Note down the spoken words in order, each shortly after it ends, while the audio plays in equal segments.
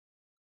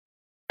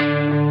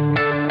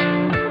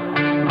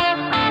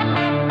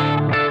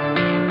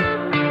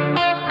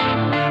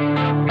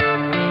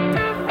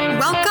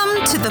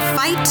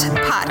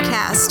Fight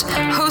Podcast,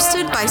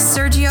 hosted by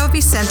Sergio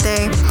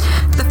Vicente.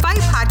 The Fight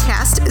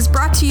Podcast is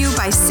brought to you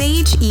by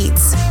Sage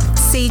Eats.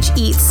 Sage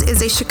Eats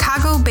is a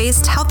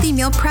Chicago-based healthy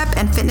meal prep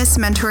and fitness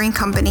mentoring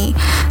company.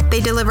 They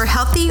deliver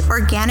healthy,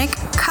 organic,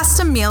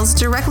 custom meals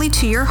directly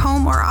to your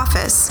home or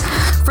office.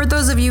 For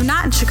those of you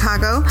not in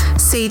Chicago,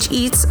 Sage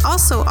Eats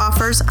also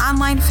offers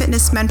online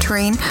fitness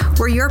mentoring,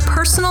 where your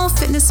personal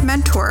fitness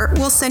mentor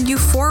will send you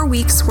 4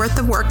 weeks worth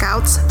of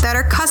workouts that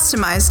are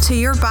customized to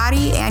your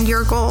body and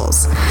your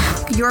goals.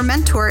 Your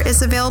mentor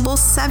is available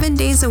 7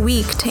 days a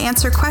week to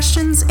answer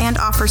questions and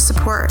offer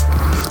support.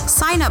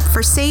 Sign up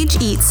for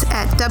Sage Eats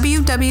at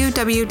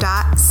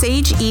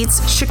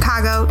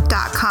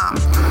www.sageeatschicago.com.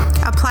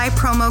 Apply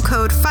promo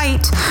code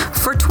FIGHT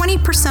for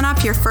 20%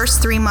 off your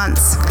first 3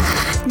 months.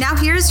 Now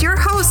here's your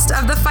host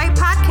of the Fight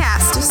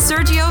Podcast,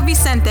 Sergio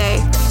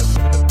Vicente.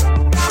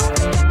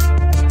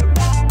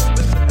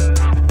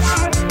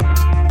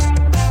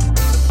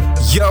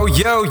 Yo,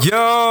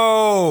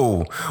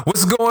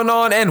 what's going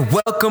on? And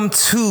welcome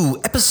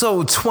to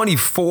episode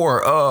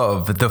 24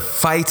 of the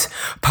Fight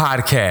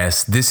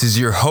Podcast. This is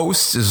your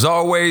host, as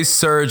always,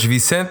 Sergio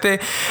Vicente.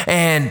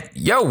 And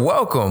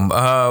welcome.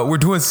 We're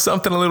doing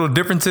something a little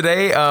different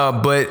today,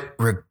 but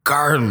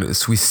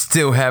regardless, we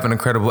still have an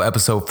incredible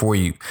episode for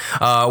you.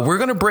 We're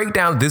going to break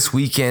down this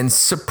weekend's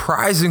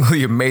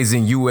surprisingly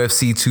amazing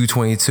UFC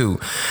 222,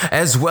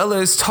 as well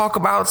as talk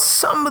about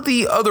some of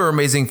the other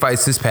amazing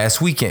fights this past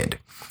weekend.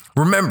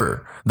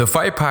 Remember, the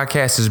Fight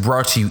Podcast is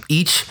brought to you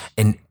each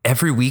and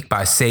every week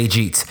by Sage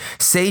Eats.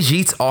 Sage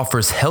Eats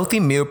offers healthy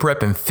meal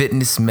prep and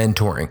fitness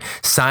mentoring.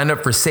 Sign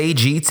up for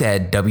Sage Eats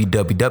at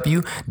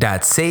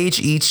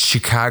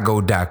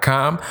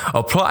www.sageeatschicago.com.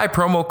 Apply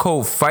promo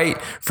code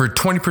FIGHT for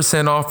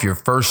 20% off your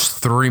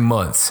first 3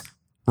 months.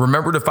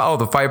 Remember to follow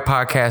the Fight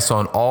Podcast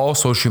on all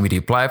social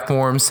media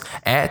platforms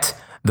at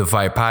The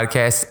Fight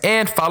Podcast,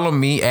 and follow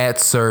me at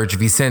Sergio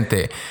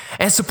Vicente.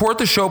 And support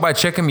the show by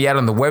checking me out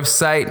on the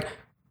website,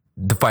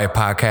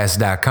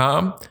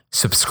 thefightpodcast.com.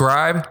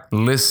 Subscribe,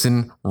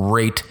 listen,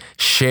 rate,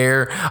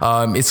 share.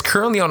 It's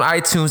currently on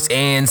iTunes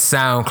and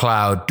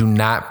SoundCloud. Do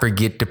not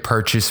forget to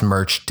purchase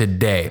merch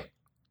today.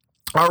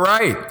 All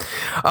right.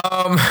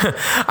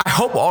 I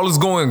hope all is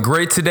going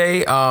great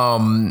today.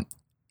 I'm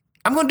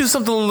going to do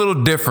something a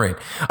little different.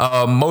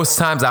 Most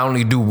times I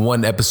only do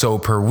one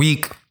episode per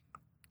week.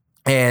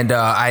 And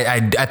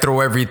I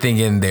throw everything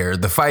in there,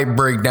 the fight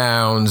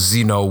breakdowns,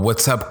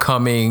 what's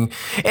upcoming,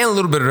 and a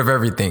little bit of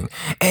everything.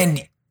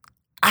 And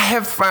I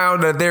have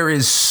found that there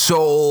is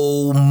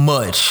so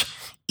much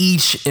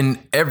each and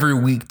every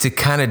week to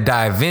kind of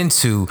dive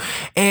into.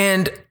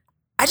 And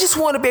I just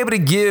want to be able to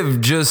give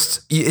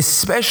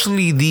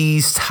especially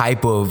these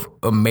type of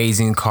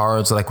amazing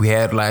cards like we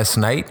had last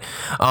night.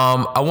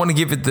 I want to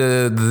give it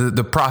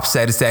the props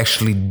that it's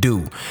actually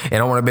due.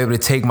 And I want to be able to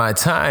take my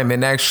time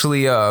and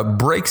actually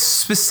break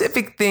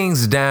specific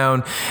things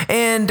down.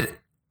 And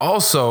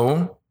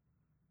also,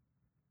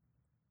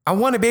 I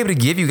want to be able to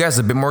give you guys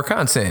a bit more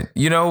content.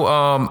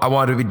 I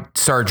want to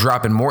start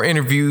dropping more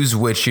interviews,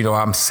 which,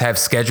 I have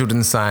scheduled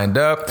and signed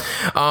up.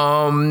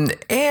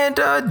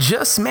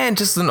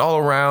 Just an all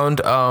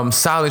around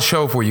solid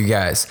show for you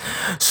guys.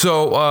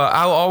 So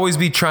I'll always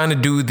be trying to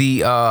do the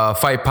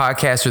Fight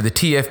Podcast or the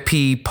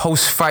TFP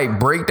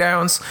post-fight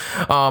breakdowns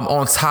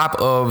on top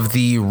of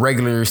the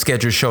regular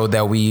scheduled show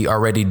that we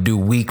already do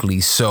weekly.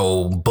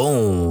 So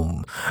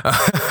boom.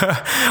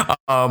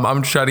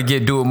 I'm trying to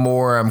do it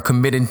more. I'm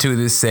committing to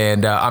this,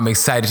 and I'm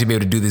excited to be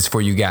able to do this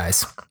for you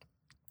guys.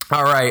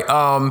 All right.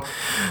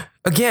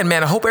 Again,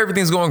 man, I hope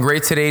everything's going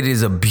great today. It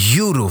is a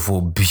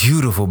beautiful,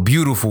 beautiful,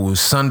 beautiful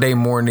Sunday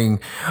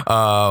morning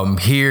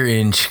here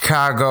in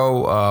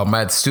Chicago. I'm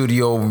at the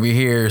studio over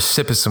here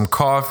sipping some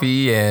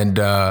coffee and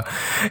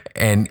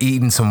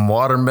eating some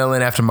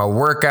watermelon after my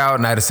workout.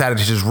 And I decided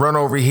to just run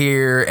over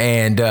here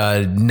and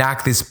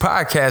knock this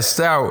podcast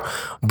out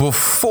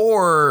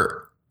before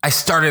I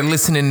started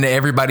listening to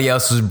everybody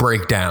else's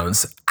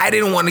breakdowns. I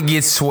didn't want to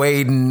get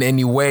swayed in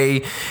any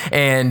way.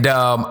 And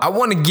I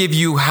want to give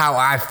you how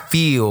I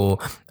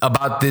feel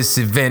about this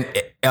event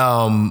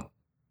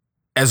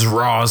as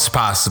raw as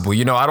possible.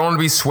 I don't want to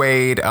be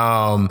swayed.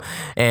 I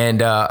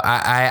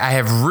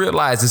have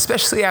realized,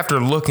 especially after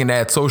looking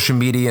at social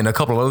media and a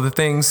couple of other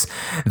things,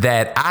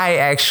 that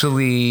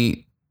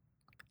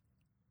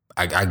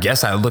I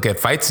guess I look at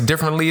fights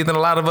differently than a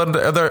lot of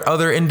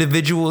other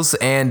individuals.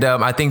 And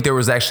I think there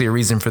was actually a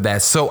reason for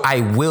that. So I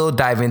will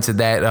dive into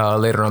that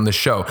later on the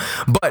show.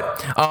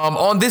 But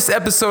on this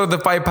episode of the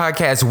Fight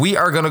Podcast, we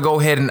are going to go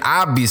ahead and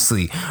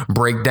obviously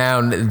break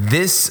down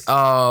this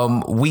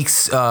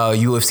week's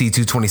UFC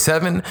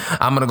 227.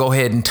 I'm going to go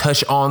ahead and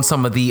touch on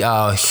some of the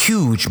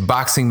huge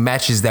boxing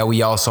matches that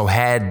we also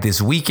had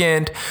this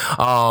weekend.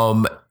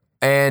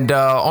 And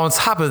on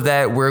top of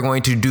that, we're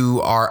going to do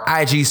our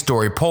IG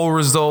story poll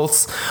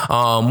results.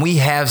 We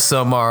have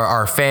some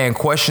our fan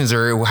questions,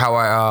 or how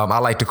I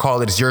like to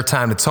call it, it's your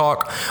time to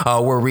talk,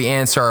 where we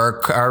answer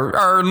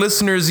our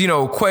listeners,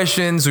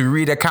 questions. We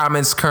read their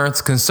comments,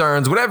 current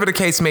concerns, whatever the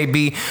case may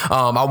be.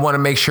 I want to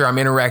make sure I'm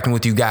interacting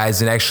with you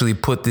guys and actually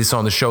put this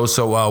on the show.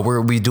 So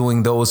we'll be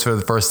doing those for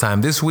the first time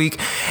this week,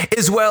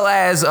 as well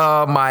as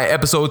my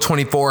episode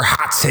 24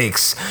 hot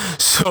takes.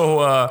 So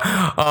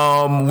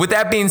with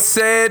that being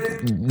said,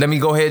 let me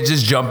go ahead and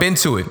just jump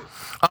into it.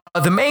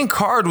 The main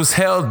card was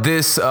held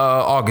this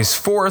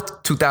August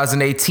 4th,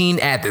 2018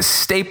 at the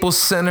Staples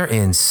Center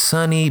in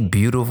sunny,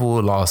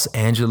 beautiful Los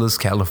Angeles,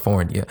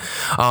 California.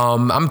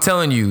 I'm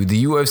telling you,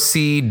 the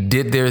UFC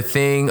did their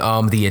thing.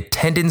 The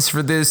attendance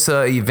for this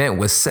event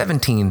was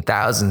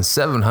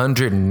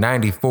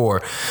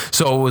 17,794.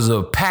 So it was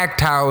a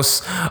packed house.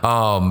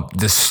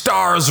 The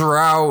stars were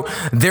out.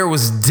 There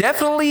was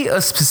definitely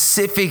a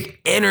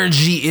specific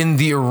energy in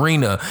the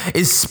arena,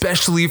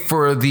 especially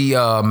for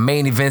the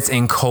main events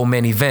and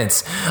co-main events.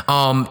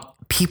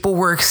 People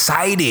were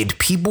excited.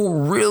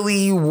 People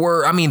really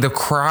were. I mean, the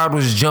crowd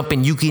was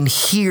jumping. You can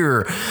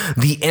hear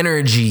the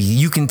energy.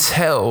 You can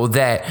tell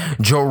that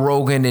Joe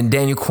Rogan and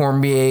Daniel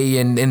Cormier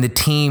and the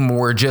team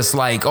were just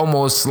like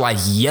almost like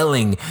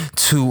yelling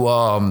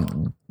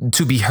to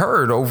be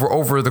heard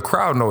over the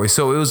crowd noise.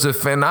 So it was a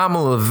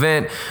phenomenal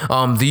event.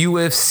 The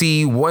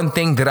UFC, one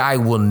thing that I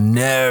will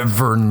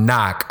never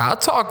knock, I'll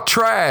talk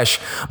trash,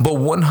 but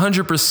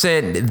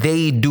 100%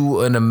 they do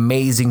an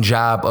amazing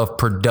job of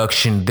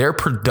production. Their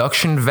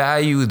production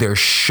value, the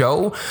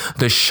show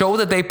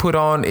that they put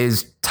on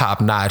is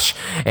top notch,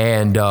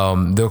 and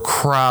the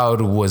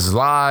crowd was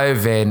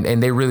live,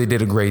 and they really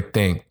did a great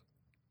thing.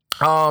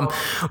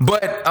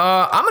 But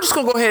I'm just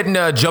gonna go ahead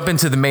and jump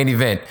into the main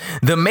event.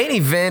 The main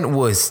event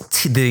was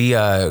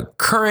the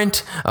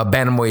current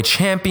bantamweight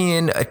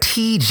champion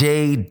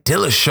TJ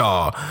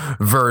Dillashaw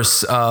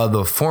versus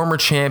the former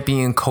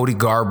champion Cody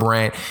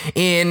Garbrandt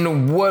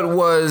in what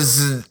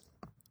was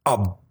a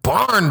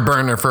barn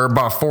burner for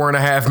about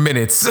 4.5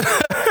 minutes.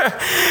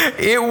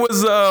 It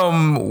was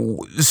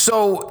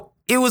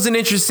it was an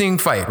interesting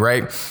fight,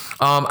 right?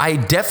 I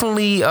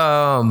definitely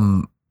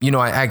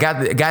I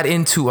got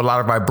into a lot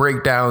of my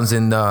breakdowns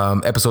in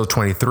episode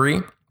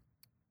 23.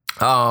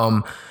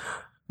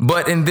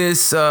 But in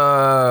this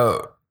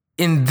matchup,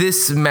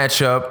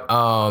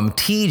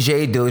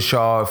 TJ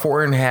Dillashaw,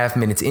 4.5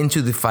 minutes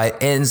into the fight,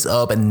 ends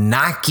up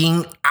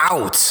knocking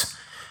out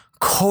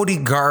Cody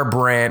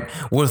Garbrandt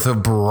with a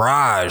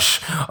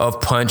barrage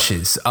of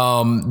punches.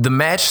 The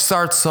match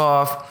starts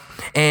off,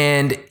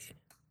 and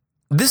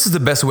this is the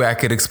best way I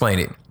could explain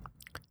it.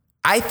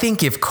 I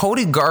think if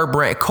Cody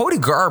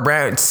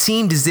Garbrandt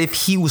seemed as if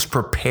he was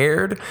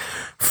prepared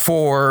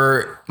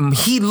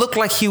he looked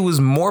like he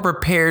was more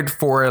prepared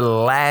for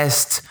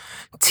last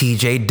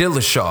TJ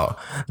Dillashaw.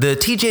 The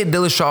TJ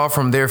Dillashaw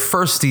from their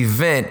first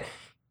event,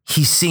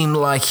 he seemed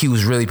like he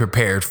was really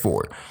prepared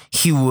for.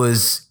 He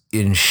was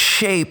in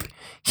shape.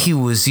 He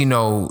was,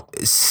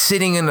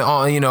 sitting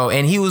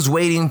and he was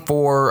waiting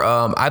for,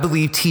 I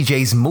believe,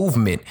 TJ's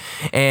movement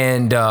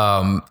and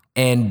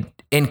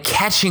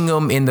catching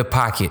him in the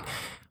pocket.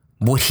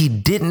 What he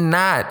did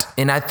not,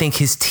 and I think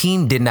his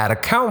team did not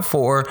account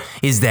for,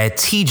 is that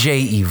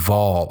TJ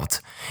evolved.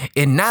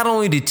 And not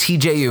only did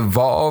TJ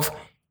evolve,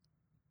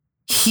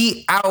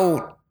 he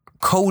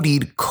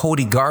out-Cody'd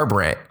Cody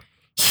Garbrandt.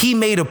 He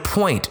made a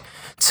point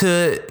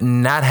to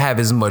not have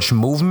as much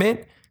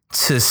movement,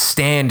 to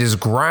stand his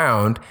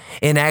ground,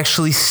 and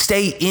actually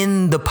stay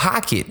in the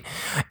pocket.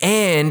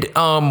 And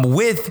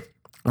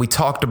we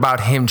talked about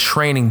him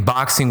training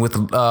boxing with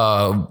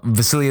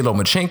Vasily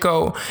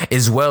Lomachenko,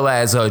 as well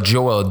as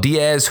Joel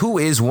Diaz, who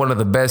is one of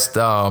the best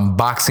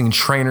boxing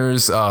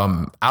trainers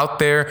out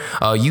there.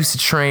 Used to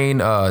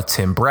train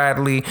Tim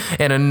Bradley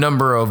and a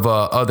number of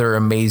other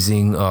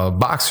amazing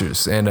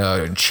boxers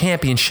and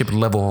championship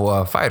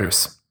level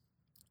fighters.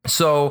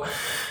 So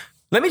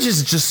let me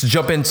just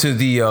jump into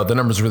the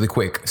numbers really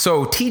quick.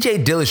 So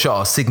TJ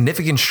Dillashaw,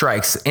 significant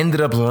strikes,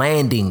 ended up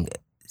landing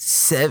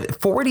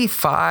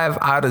 45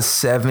 out of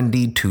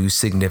 72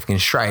 significant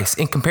strikes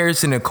in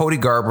comparison to Cody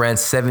Garbrandt,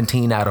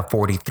 17 out of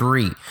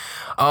 43.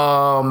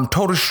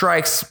 Total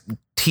strikes,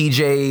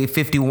 TJ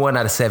 51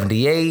 out of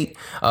 78.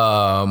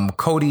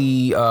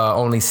 Cody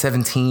only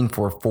 17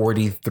 for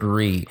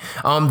 43.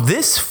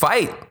 This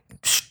fight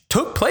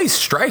took place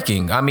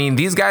striking. I mean,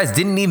 these guys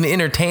didn't even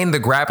entertain the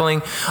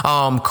grappling.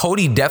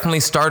 Cody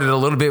definitely started a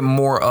little bit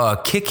more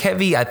kick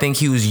heavy. I think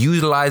he was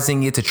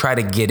utilizing it to try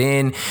to get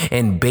in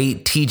and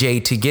bait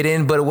TJ to get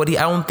in. But I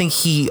don't think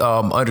he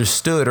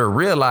understood or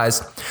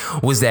realized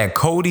was that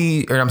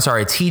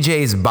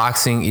TJ's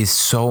boxing is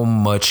so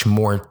much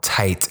more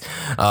tight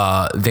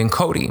than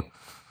Cody.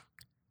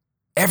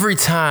 Every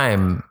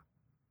time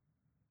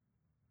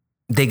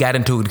they got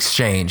into an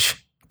exchange,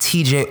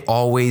 TJ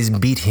always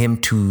beat him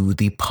to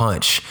the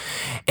punch.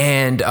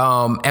 And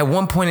at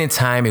one point in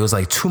time, it was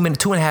like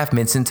 2.5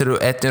 minutes into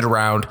the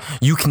round.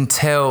 You can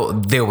tell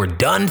they were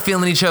done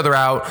feeling each other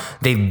out.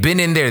 They've been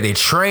in there. They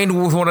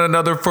trained with one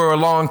another for a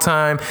long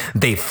time.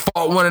 They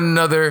fought one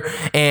another.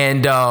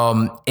 And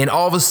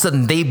all of a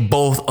sudden, they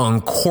both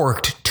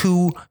uncorked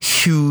 2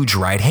 huge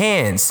right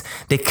hands.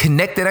 They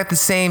connected at the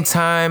same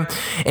time.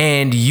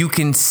 And you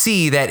can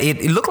see that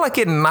it looked like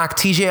it knocked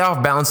TJ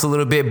off balance a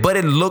little bit, but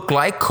it looked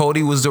like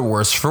Cody was the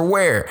worse for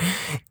wear.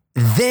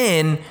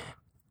 Then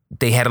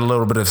they had a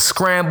little bit of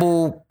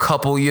scramble,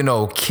 couple,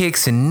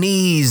 kicks and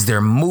knees. They're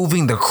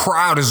moving. The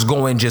crowd is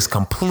going just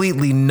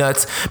completely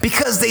nuts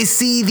because they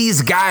see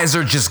these guys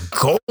are just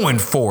going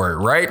for it,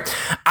 right?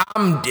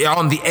 I'm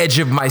on the edge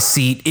of my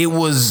seat. It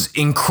was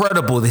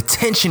incredible. The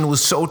tension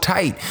was so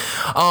tight.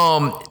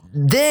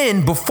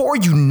 Then before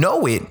you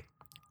know it,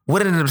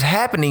 what ended up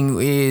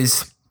happening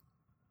is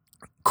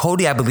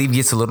Cody, I believe,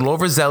 gets a little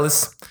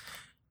overzealous.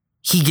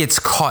 He gets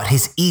caught.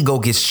 His ego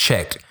gets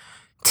checked.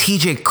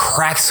 TJ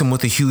cracks him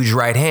with a huge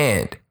right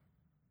hand.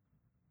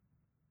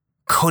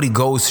 Cody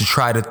goes to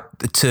try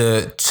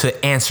to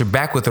answer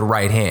back with a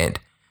right hand.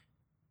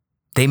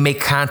 They make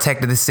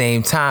contact at the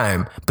same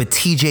time, but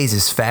TJ's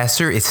is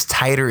faster, it's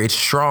tighter, it's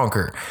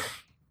stronger.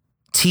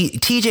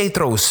 TJ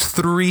throws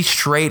 3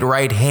 straight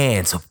right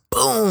hands.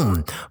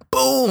 Boom,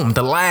 boom.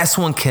 The last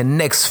one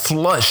connects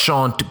flush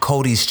onto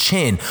Cody's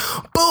chin.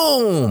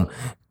 Boom.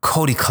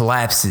 Cody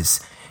collapses.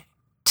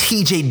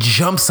 TJ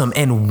jumps him.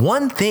 And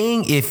one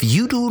thing, if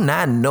you do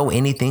not know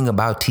anything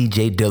about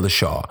TJ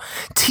Dillashaw,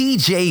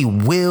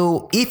 TJ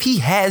will, if he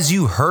has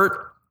you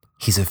hurt,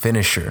 he's a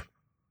finisher.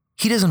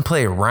 He doesn't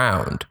play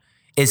around.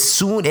 As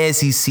soon as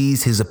he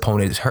sees his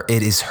opponent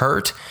is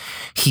hurt,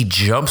 he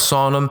jumps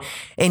on him,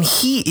 and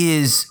he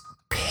is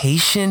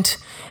patient.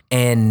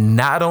 And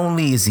not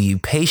only is he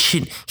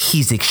patient,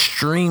 he's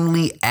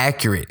extremely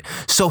accurate.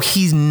 So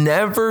he's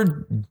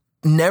never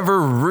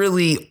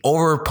really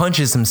over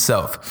punches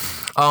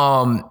himself.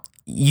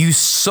 You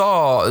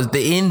saw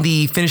in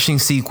the finishing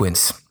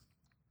sequence,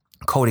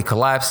 Cody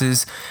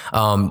collapses,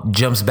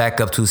 jumps back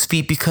up to his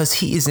feet because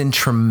he is in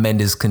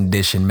tremendous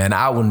condition, man.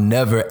 I will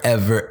never,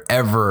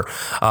 ever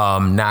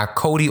knock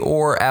Cody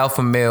or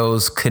alpha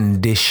males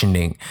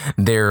conditioning.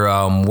 They're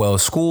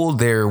well-schooled,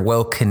 they're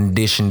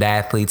well-conditioned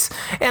athletes,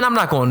 and I'm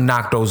not going to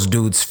knock those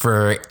dudes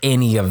for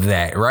any of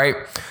that, right?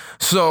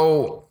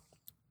 So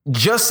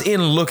just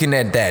in looking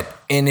at that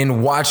and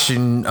in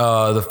watching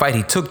the fight,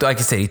 he took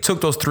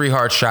those 3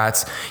 hard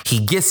shots. He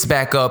gets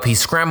back up, he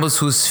scrambles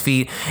to his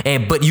feet,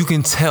 but you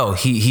can tell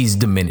he's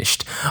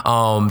diminished.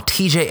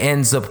 TJ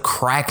ends up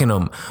cracking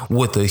him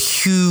with a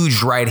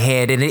huge right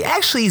hand, and it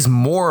actually is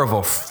more of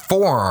a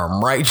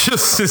forearm, right?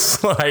 Just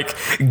this like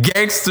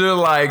gangster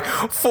like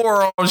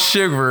forearm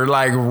shiver,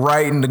 like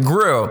right in the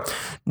grill.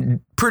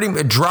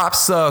 Pretty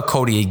drops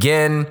Cody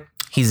again.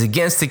 He's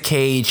against the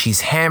cage.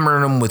 He's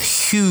hammering him with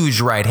huge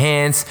right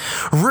hands.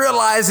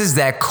 Realizes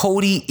that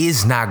Cody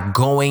is not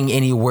going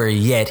anywhere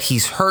yet.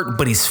 He's hurt,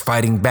 but he's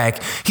fighting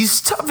back.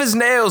 He's tough as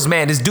nails,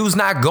 man. This dude's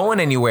not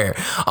going anywhere.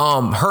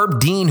 Herb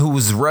Dean, who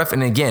was ref,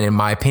 and again, in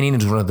my opinion,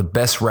 is one of the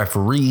best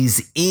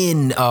referees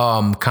in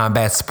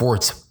combat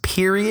sports,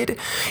 period,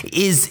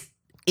 is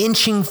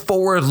inching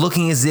forward,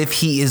 looking as if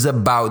he is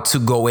about to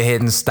go ahead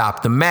and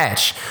stop the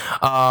match.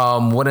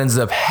 What ends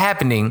up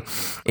happening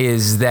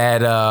is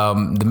that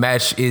the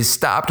match is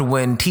stopped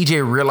when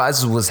TJ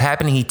realizes what's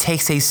happening. He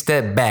takes a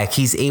step back.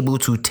 He's able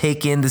to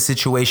take in the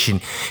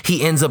situation.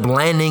 He ends up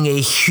landing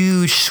a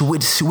huge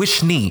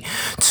switch knee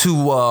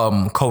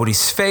to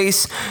Cody's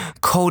face.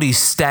 Cody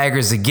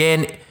staggers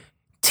again.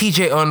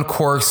 TJ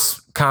uncorks.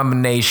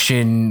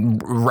 Combination,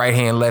 right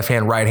hand, left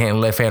hand, right hand,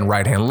 left hand,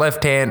 right hand,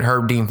 left hand.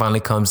 Herb Dean finally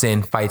comes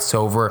in, fight's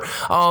over.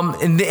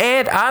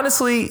 And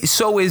honestly,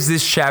 so is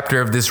this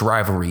chapter of this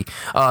rivalry.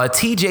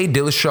 TJ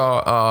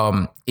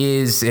Dillashaw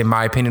is, in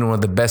my opinion, one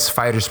of the best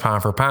fighters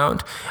pound for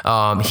pound.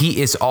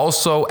 He is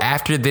also,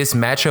 after this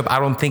matchup, I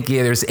don't think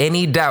there's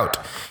any doubt,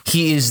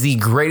 he is the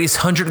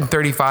greatest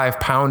 135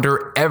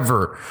 pounder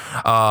ever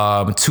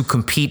to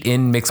compete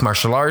in mixed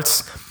martial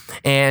arts.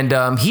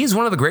 And he's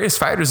one of the greatest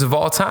fighters of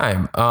all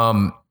time.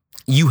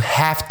 You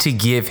have to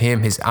give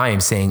him his, I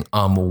am saying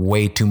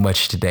way too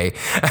much today.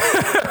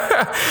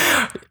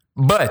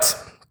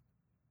 But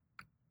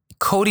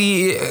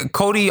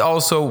Cody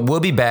also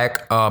will be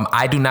back.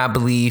 I do not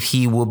believe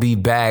he will be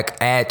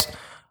back at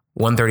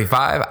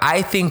 135.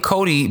 I think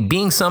Cody,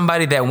 being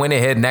somebody that went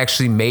ahead and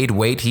actually made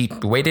weight, he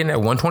weighed in at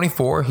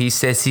 124. He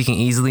says he can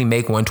easily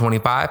make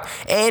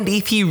 125. And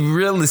if he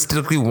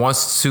realistically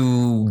wants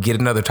to get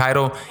another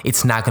title,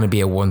 it's not going to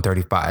be at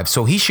 135.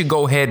 So he should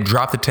go ahead,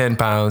 drop the 10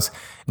 pounds,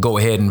 go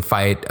ahead and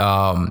fight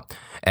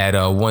at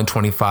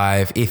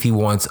 125 if he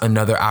wants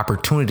another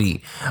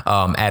opportunity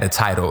at a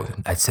title.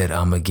 I said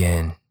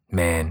again,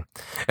 man.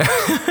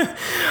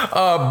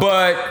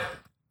 But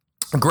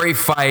great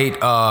fight.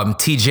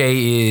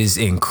 TJ is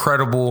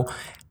incredible.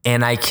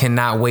 and I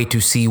cannot wait to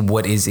see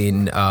what is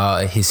in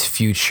his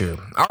future.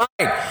 All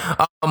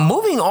right,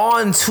 moving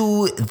on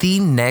to the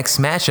next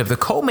matchup, the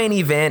co-main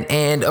event,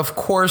 and of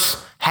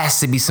course, has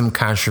to be some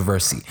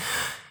controversy.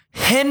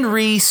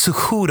 Henry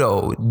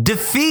Cejudo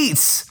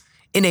defeats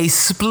in a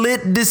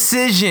split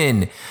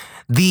decision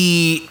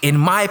the, in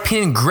my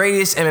opinion,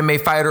 greatest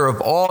MMA fighter of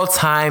all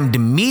time,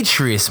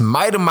 Demetrius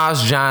Mighty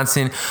Mouse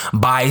Johnson,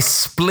 by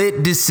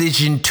split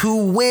decision to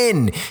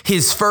win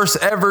his first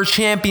ever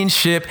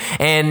championship.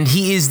 And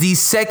he is the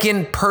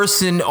second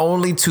person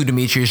only to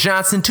Demetrius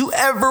Johnson to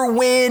ever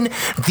win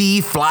the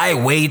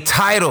flyweight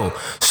title.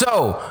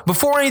 So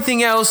before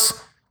anything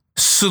else,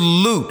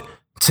 salute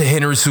to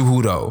Henry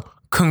Cejudo.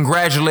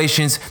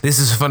 Congratulations. This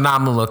is a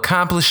phenomenal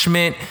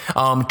accomplishment.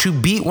 To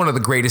beat one of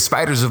the greatest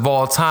fighters of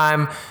all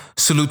time.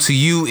 Salute to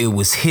you. It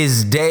was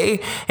his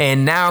day.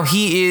 And now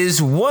he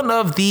is one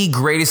of the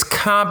greatest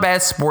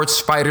combat sports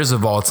fighters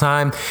of all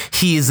time.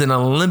 He is an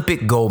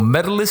Olympic gold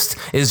medalist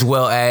as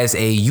well as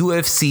a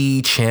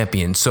UFC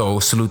champion. So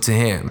salute to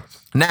him.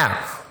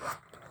 Now,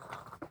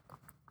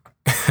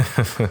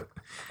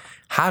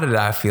 how did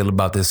I feel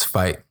about this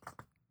fight?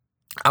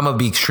 I'm going to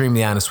be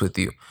extremely honest with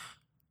you.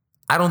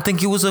 I don't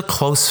think it was a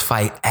close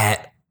fight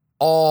at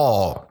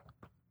all.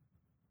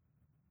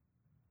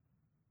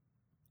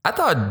 I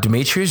thought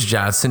Demetrius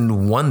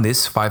Johnson won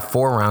this fight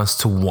 4 rounds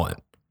to 1.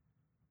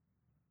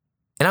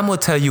 And I'm going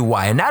to tell you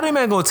why. And not only am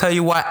I going to tell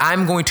you why,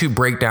 I'm going to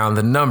break down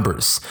the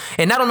numbers.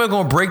 And not only am I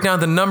going to break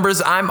down the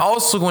numbers, I'm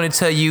also going to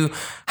tell you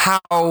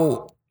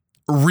how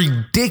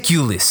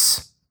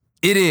ridiculous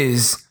it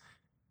is.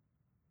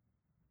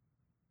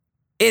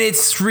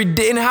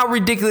 And how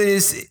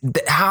ridiculous it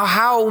is,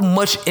 how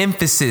much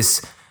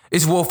emphasis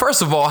is, well,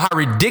 first of all, how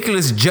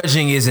ridiculous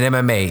judging is in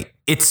MMA.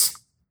 It's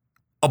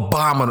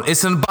abominable.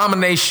 It's an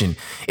abomination.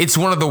 It's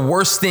one of the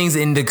worst things,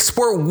 in the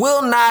sport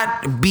will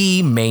not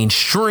be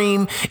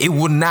mainstream. It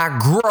will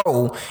not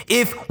grow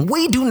if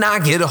we do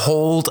not get a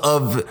hold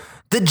of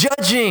the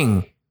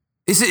judging.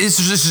 It's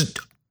just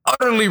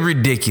utterly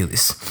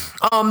ridiculous.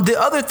 The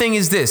other thing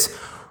is this.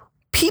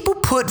 People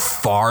put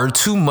far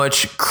too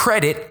much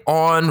credit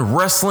on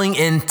wrestling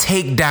and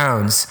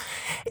takedowns.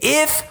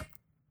 If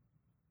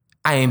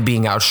I am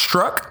being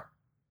outstruck,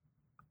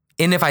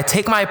 and if I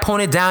take my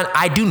opponent down,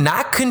 I do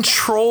not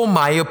control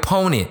my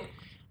opponent.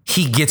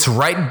 He gets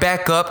right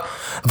back up.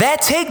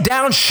 That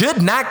takedown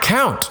should not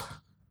count.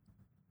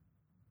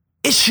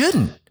 It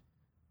shouldn't.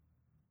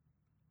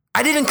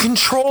 I didn't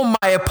control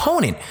my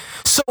opponent.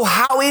 So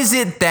how is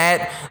it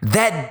that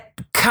that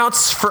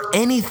counts for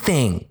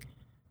anything?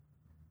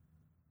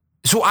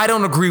 So I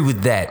don't agree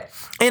with that.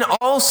 And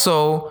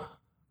also,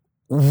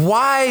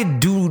 why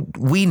do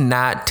we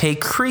not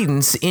take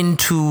credence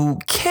into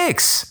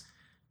kicks?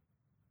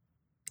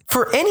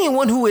 For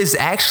anyone who has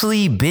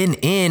actually been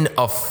in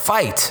a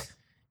fight,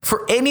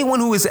 for anyone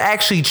who is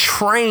actually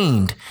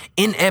trained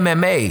in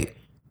MMA,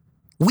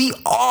 we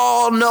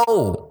all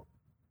know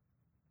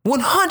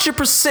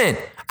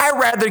 100% I'd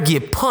rather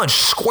get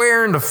punched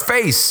square in the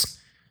face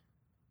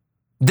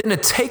than to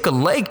take a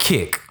leg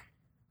kick.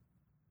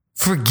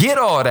 Forget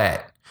all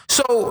that.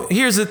 So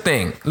here's the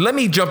thing. Let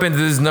me jump into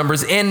these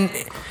numbers. And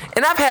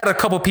I've had a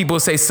couple people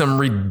say some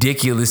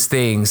ridiculous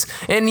things.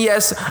 And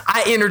yes,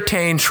 I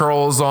entertain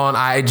trolls on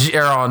IG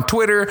or on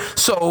Twitter.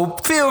 So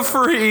feel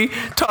free,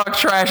 talk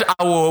trash.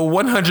 I will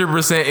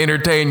 100%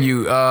 entertain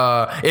you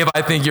if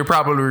I think you're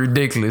probably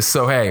ridiculous.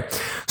 So hey,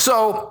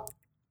 so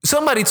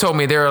somebody told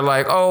me, they're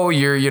like, oh,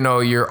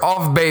 you're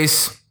off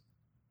base.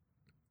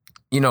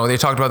 They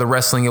talked about the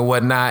wrestling and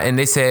whatnot. And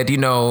they said,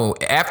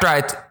 after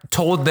I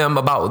told them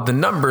about the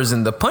numbers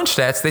and the punch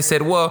stats, they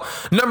said, well,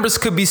 numbers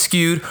could be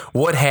skewed.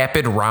 What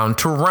happened round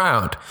to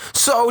round?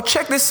 So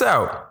check this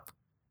out.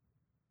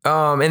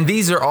 And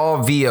these are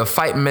all via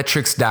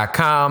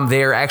fightmetrics.com.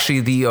 They're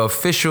actually the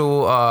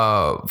official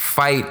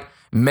fight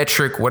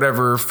metric,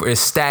 whatever,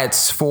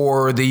 stats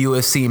for the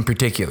UFC in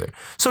particular.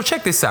 So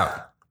check this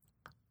out.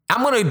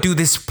 I'm going to do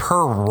this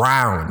per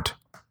round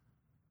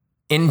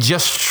in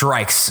just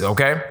strikes,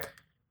 okay?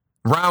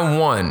 Round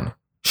 1,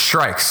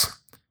 strikes.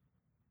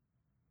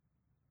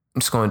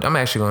 I'm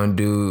actually going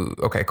to do,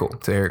 okay, cool.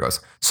 So here it goes.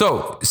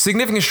 So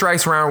significant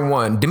strikes round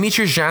 1.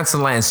 Demetrius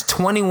Johnson lands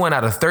 21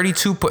 out of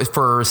 32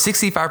 for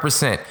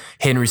 65%.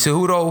 Henry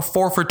Cejudo,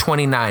 4 for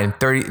 29,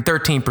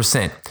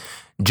 13%.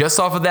 Just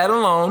off of that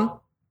alone,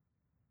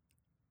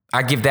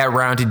 I give that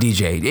round to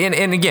DJ.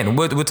 And again,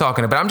 we're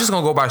talking about, I'm just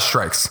going to go by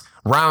strikes.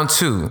 Round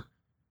 2,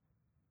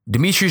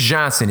 Demetrius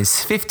Johnson is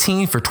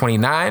 15 for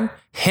 29.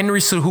 Henry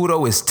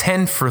Cejudo is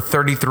 10 for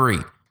 33.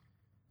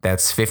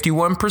 That's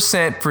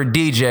 51% for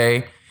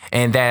DJ.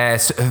 And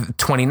that's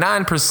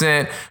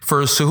 29%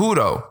 for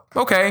Cejudo.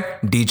 Okay,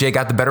 DJ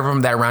got the better of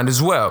him that round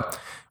as well.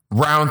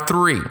 Round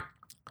 3,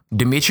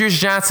 Demetrius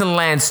Johnson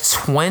lands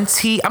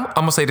 20. I'm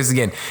going to say this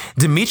again.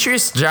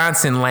 Demetrius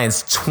Johnson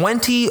lands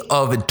 20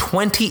 of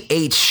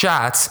 28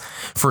 shots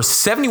for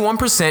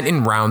 71%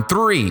 in round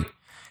 3.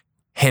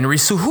 Henry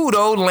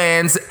Cejudo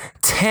lands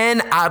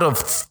 10 out of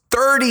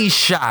 30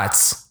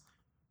 shots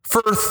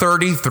for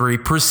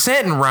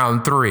 33% in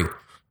round 3.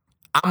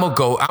 I'm gonna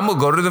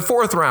go to the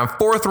fourth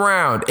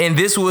round. And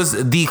this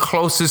was the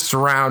closest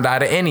round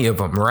out of any of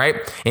them, right?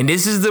 And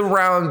this is the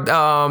round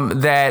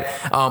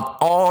that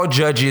all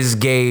judges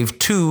gave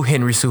to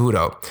Henry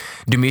Cejudo.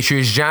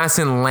 Demetrius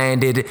Johnson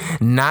landed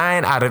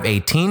 9 out of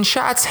 18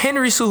 shots.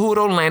 Henry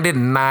Cejudo landed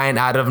 9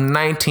 out of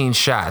 19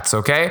 shots,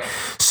 okay?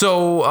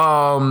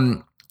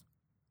 So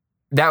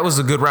that was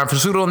a good round for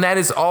Cejudo, and that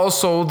is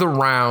also the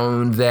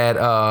round that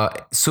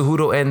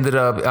Cejudo ended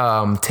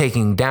up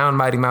taking down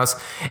Mighty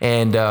Mouse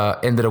and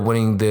ended up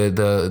winning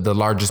the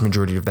largest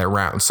majority of that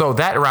round. So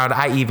that round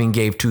I even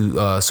gave to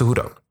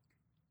Cejudo.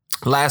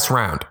 Last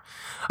round,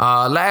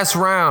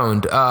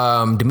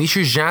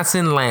 Demetrius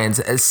Johnson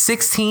lands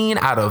 16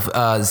 out of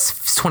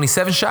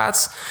 27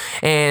 shots,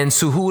 and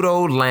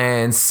Cejudo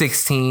lands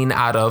 16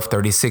 out of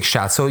 36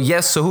 shots. So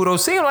yes, Cejudo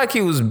seemed like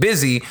he was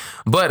busy,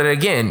 but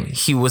again,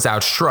 he was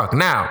outstruck.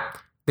 Now,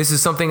 this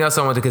is something else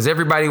I wanted, because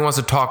everybody wants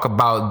to talk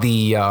about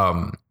the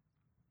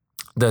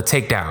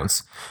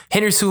takedowns.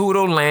 Henry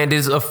Cejudo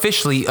landed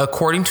officially,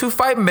 according to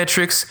Fight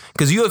Metrics,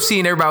 because UFC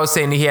and everybody was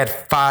saying that he had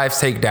 5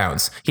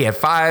 takedowns. He had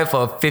 5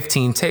 of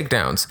 15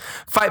 takedowns.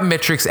 Fight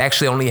Metrics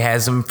actually only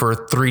has him for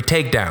 3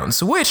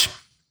 takedowns, which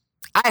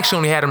I actually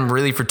only had him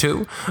really for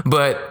 2.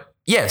 But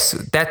yes,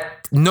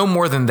 that no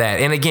more than that.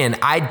 And again,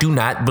 I do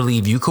not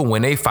believe you could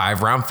win a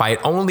 5-round fight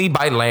only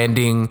by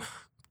landing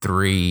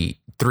three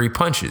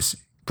punches.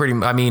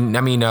 Landing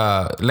 3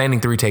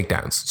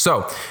 takedowns.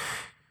 So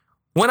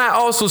when I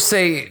also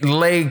say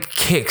leg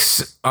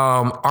kicks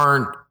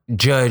aren't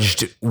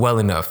judged well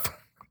enough,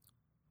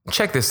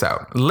 check this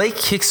out. Leg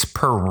kicks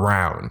per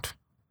round.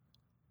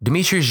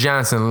 Demetrius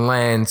Johnson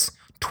lands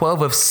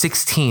 12 of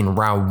 16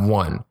 round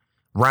 1.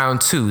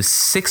 Round 2,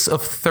 6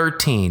 of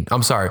 13.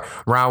 I'm sorry.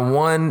 Round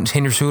 1,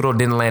 Henry Cejudo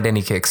didn't land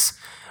any kicks.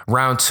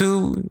 Round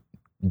 2,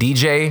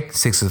 DJ,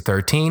 6 of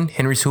 13.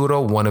 Henry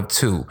Cejudo, 1 of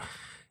 2.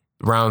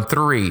 Round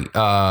 3,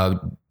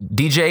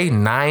 DJ,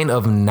 9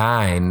 of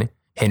 9.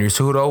 Henry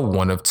Cejudo,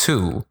 1 of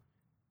 2.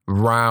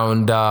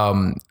 Round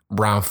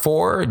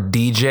 4,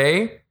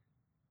 DJ,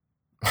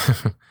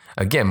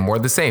 again, more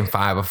the same,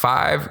 5 of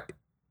 5.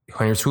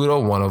 Henry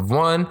Cejudo, 1 of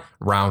 1.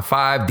 Round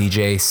 5,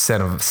 DJ,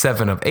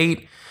 7 of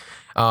 8.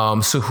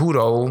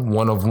 Cejudo,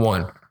 1 of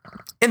 1.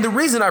 And the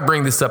reason I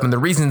bring this up, and the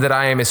reason that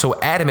I am so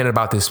adamant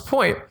about this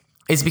point,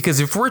 is because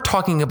if we're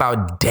talking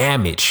about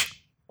damage,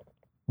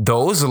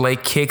 those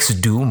leg kicks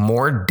do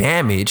more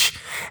damage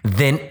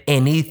than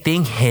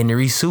anything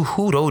Henry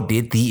Cejudo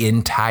did the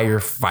entire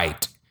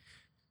fight.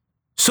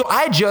 So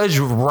I judge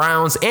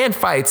rounds and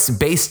fights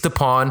based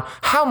upon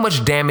how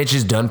much damage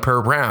is done per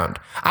round.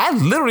 I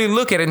literally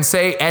look at it and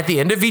say, at the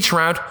end of each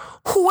round,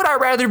 who would I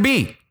rather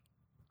be?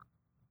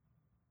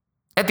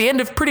 At the end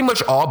of pretty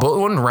much all but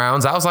 1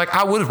 rounds, I was like,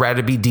 I would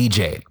rather be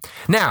DJ.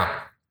 Now,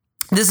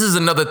 this is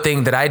another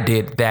thing that I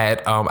did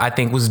that I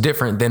think was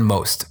different than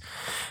most.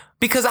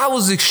 Because I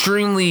was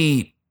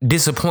extremely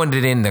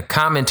disappointed in the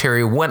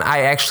commentary when I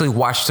actually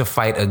watched the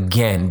fight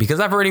again, because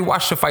I've already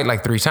watched the fight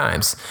like 3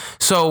 times.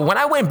 So when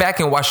I went back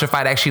and watched the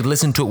fight, I actually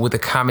listened to it with the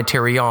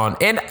commentary on.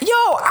 And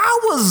I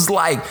was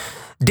like,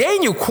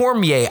 Daniel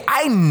Cormier,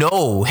 I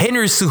know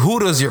Henry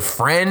Cejudo's your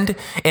friend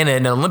and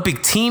an Olympic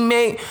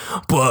teammate,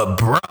 but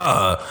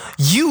bruh,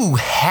 you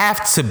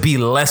have to be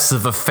less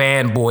of a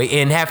fanboy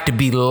and you have to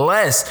be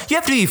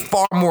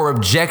far more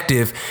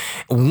objective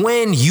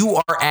when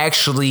you are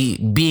actually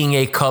being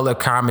a color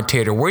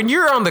commentator. When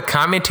you're on the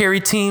commentary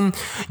team,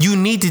 you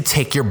need to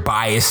take your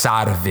bias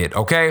out of it,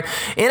 okay?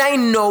 And I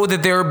know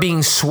that they're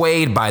being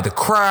swayed by the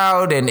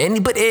crowd,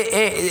 but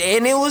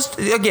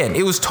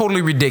it was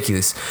totally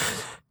ridiculous.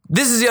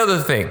 This is the other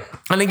thing.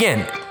 And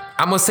again,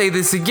 I'm going to say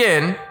this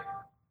again.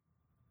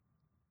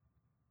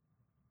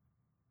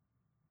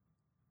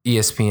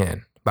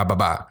 ESPN.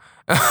 Bye.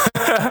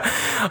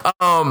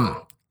 I'm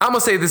going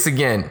to say this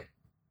again.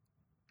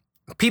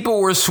 People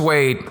were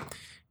swayed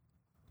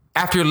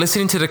after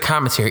listening to the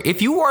commentary.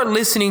 If you are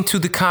listening to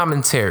the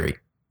commentary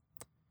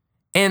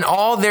and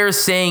all they're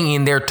saying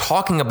and they're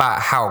talking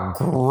about how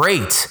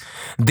great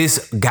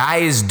this guy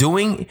is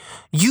doing,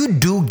 you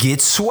do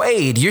get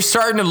swayed. You're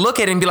starting to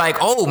look at it and be like,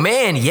 oh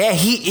man, yeah,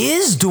 he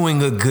is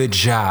doing a good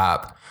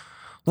job.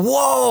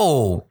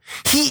 Whoa,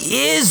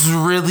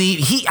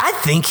 I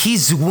think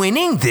he's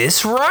winning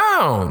this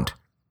round.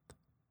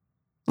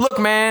 Look,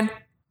 man,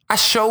 I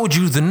showed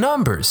you the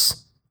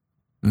numbers.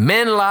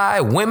 Men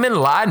lie, women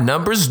lie,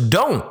 numbers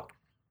don't.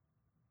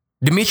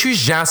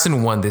 Demetrius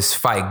Johnson won this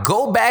fight.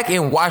 Go back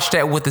and watch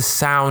that with the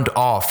sound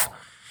off.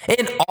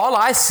 And all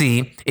I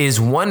see is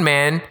one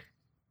man,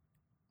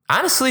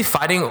 honestly,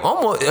 fighting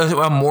almost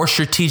a more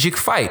strategic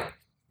fight.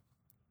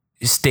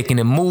 Sticking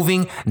and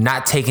moving,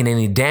 not taking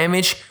any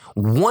damage.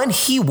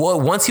 Once he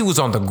was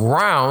on the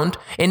ground,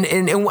 and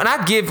when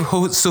I give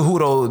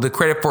Cejudo the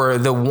credit for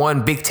the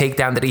one big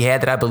takedown that he had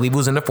that I believe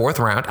was in the 4th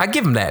round, I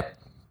give him that.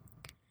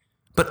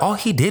 But all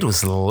he did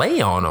was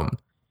lay on him.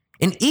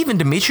 And even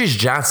Demetrius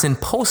Johnson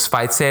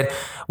post-fight said,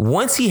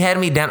 once he had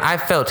me down, I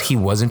felt he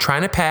wasn't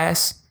trying to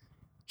pass.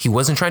 He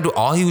wasn't trying to,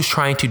 all he was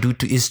trying to do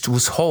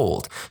was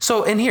hold.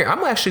 So, and here,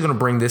 I'm actually going to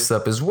bring this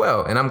up as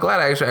well. And I'm glad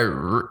I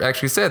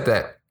actually said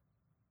that.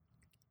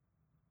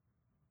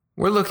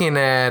 We're looking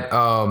at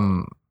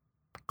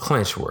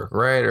clinch work,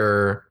 right?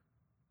 Or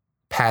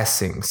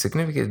passing,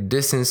 significant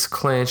distance,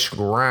 clinch,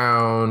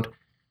 ground.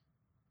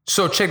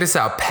 So check this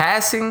out.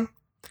 Passing,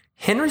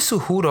 Henry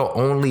Cejudo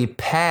only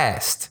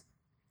passed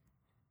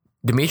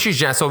Demetrius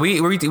Johnson. So we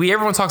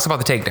everyone talks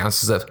about the takedowns and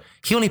stuff.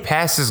 He only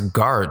passed his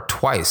guard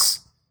twice.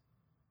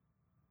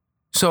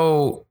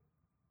 So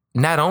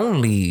not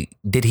only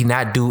did he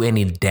not do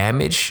any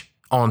damage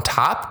on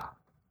top,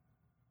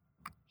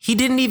 he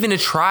didn't even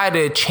try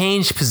to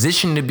change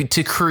position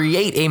to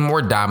create a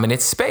more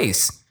dominant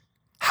space.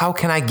 How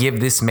can I give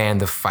this man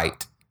the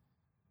fight?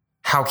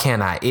 How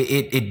can I?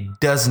 It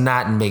does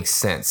not make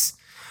sense.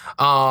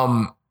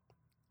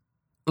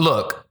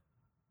 Look,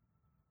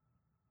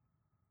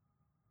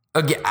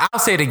 again, I'll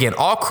say it again.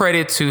 All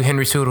credit to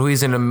Henry Cejudo.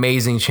 He's an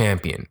amazing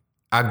champion.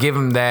 I'll give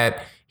him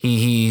that.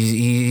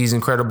 He's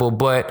incredible.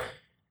 But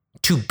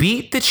to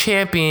beat the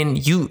champion,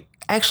 you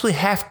actually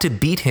have to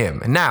beat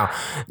him. Now,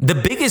 the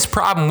biggest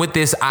problem with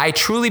this, I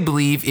truly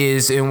believe,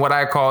 is in what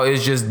I call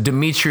is just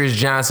Demetrius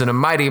Johnson, a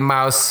Mighty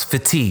Mouse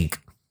fatigue.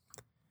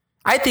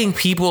 I think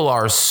people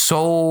are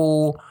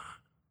so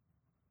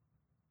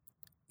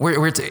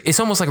it's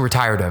almost like we're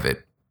tired of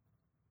it.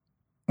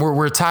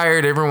 We're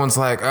tired. Everyone's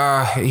like,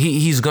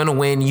 he's gonna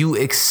win. You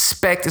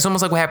expect it's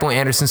almost like what happened with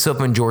Anderson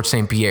Silva and George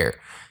St. Pierre.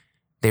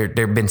 They've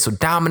been so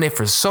dominant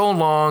for so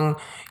long,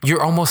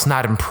 you're almost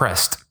not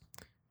impressed.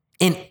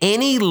 In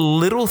any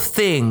little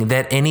thing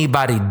that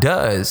anybody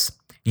does,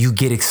 you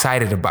get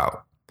excited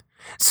about.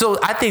 So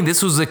I think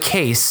this was a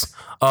case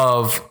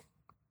of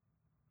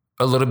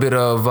a little bit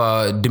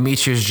of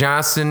Demetrius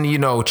Johnson,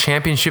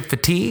 championship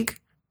fatigue,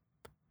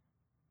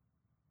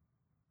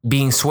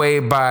 being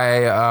swayed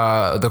by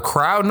the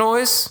crowd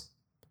noise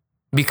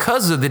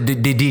because of the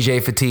DJ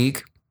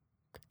fatigue,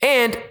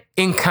 and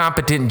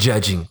incompetent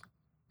judging.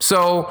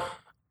 So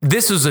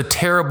this was a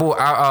terrible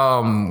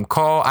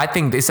call. I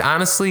think this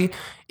honestly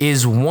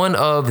is one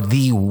of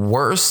the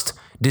worst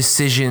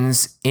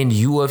decisions in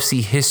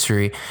UFC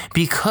history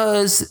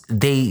because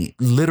they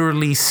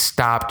literally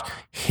stopped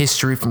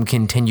history from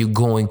continue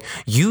going.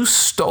 You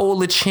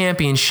stole a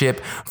championship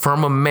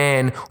from a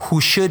man who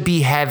should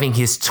be having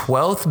his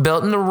 12th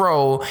belt in a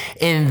row,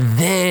 and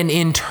then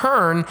in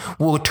turn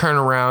will turn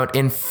around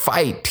and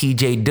fight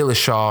TJ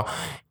Dillashaw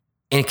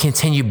and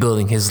continue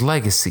building his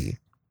legacy.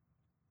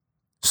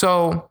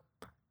 So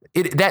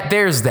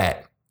there's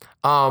that.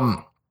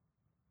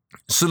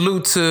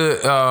 Salute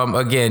to,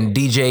 again,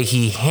 DJ.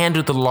 He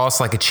handled the loss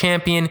like a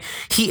champion.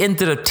 He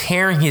ended up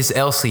tearing his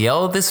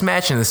LCL of this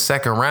match in the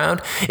second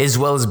round, as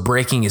well as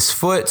breaking his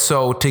foot.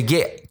 So to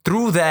get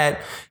through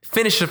that,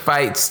 finish the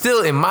fight,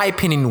 still, in my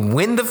opinion,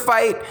 win the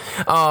fight,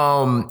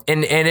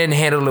 and then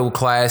handle it with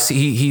class.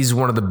 He's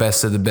one of the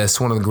best,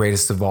 one of the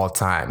greatest of all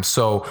time.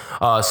 So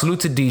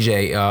salute to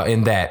DJ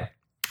in that.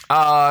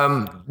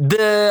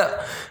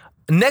 The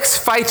next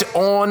fight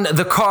on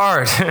the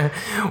card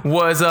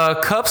was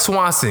Cub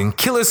Swanson,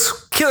 Killer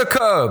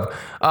Cub,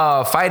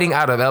 fighting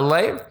out of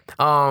LA,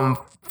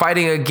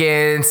 fighting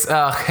against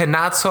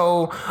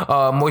Renato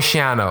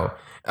Moicano.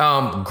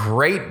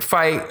 Great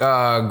fight,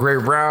 great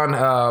round.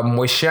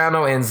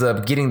 Moicano ends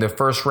up getting the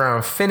first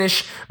round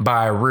finish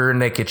by rear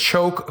naked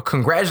choke.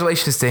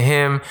 Congratulations to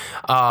him.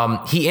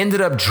 He ended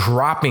up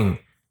dropping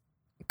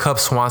Cub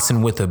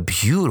Swanson with a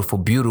beautiful,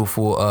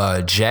 beautiful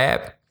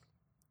jab.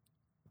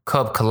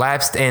 Cub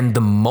collapsed, and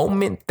the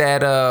moment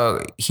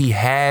that he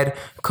had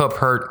Cub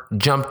hurt,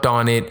 jumped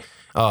on it.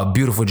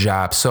 Beautiful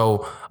job.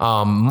 So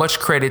much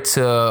credit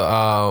to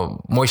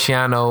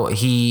Moicano.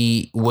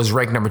 He was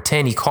ranked number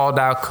 10. He called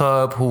out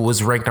Cub, who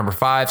was ranked number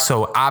 5.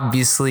 So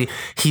obviously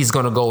he's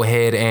going to go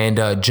ahead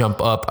and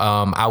jump up.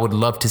 I would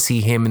love to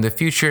see him in the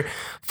future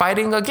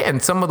fighting, again,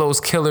 some of those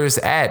killers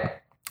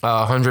at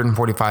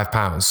 145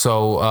 pounds.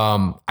 So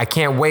I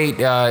can't wait.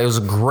 It was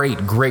a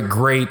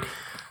great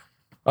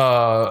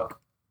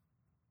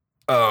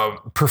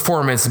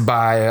performance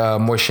by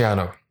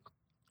Moicano.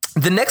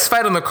 The next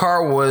fight on the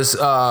card was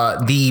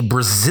the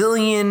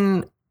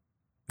Brazilian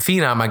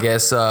phenom, I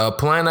guess,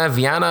 Plana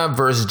Viana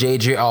versus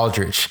JJ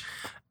Aldrich.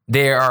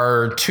 There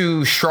are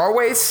two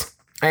strawweights,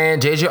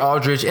 and JJ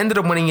Aldrich ended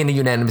up winning in a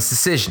unanimous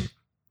decision.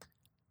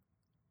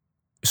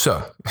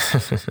 So,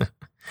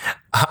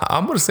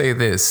 I'm going to say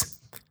this,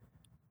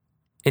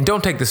 and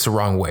don't take this the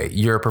wrong way.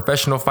 You're a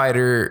professional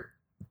fighter.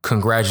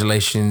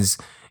 Congratulations.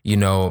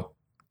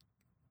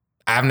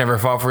 I've never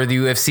fought for the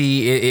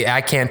UFC.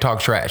 I can't talk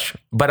trash,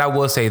 but I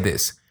will say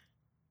this.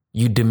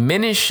 You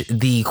diminish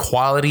the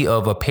quality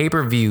of a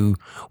pay-per-view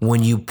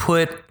when you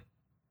put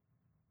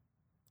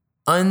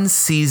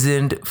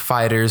unseasoned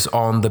fighters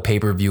on the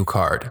pay-per-view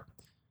card.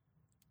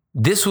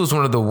 This was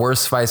one of the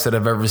worst fights that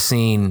I've ever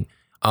seen.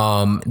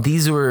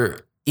 These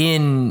were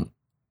on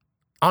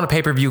a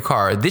pay-per-view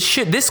card.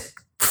 This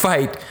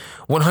fight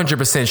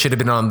 100% should have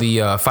been on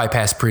the Fight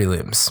Pass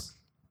prelims.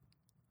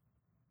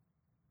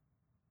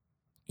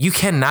 You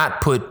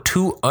cannot put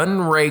two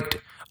unranked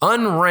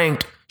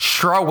unranked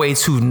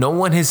strawweights who no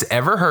one has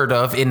ever heard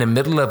of in the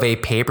middle of a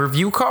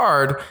pay-per-view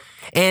card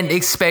and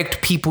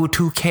expect people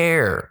to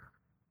care.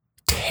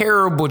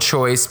 Terrible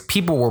choice.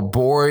 People were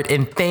bored,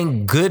 and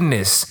thank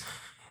goodness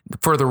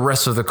for the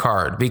rest of the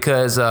card,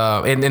 because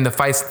in the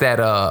fights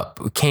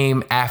that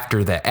came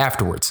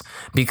afterwards,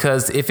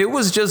 because if it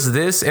was just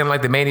this and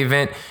like the main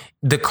event,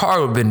 the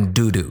card would have been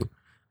doo-doo.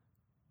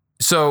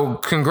 So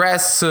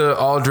congrats to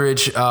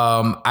Aldridge.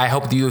 I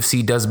hope the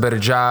UFC does a better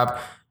job.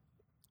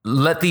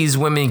 Let these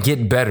women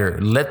get better.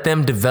 Let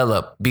them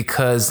develop,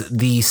 because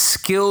the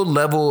skill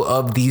level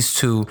of these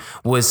two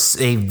was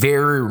a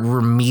very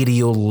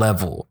remedial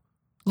level.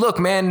 Look,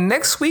 man,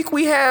 next week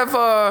we have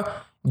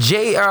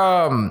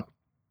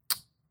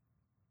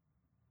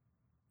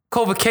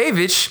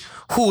Kovacevic,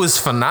 who is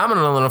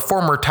phenomenal and a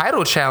former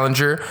title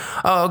challenger,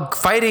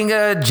 fighting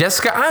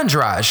Jessica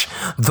Andrade.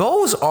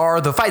 Those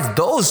are the fights.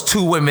 Those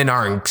two women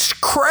are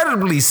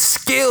incredibly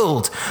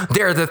skilled.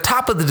 They're at the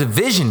top of the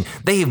division.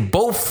 They have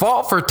both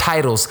fought for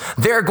titles.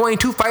 They're going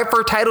to fight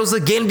for titles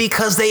again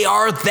because they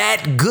are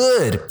that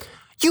good.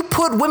 You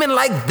put women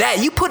like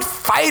that. You put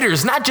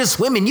fighters, not just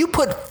women. You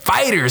put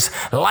fighters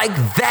like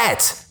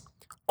that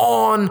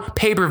on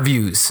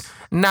pay-per-views,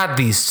 not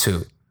these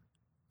two.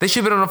 They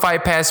should have been on the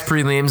Fight Pass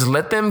prelims.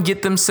 Let them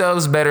get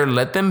themselves better.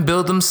 Let them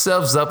build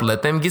themselves up.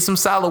 Let them get some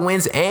solid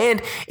wins.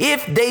 And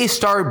if they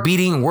start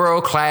beating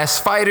world-class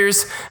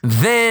fighters,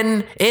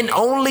 then and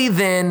only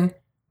then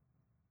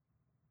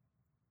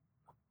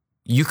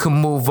you can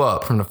move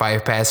up from the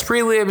Fight Pass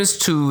prelims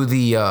to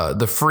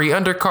the free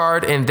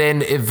undercard, and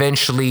then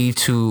eventually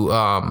to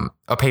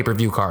a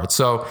pay-per-view card.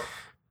 So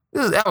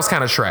that was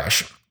kind of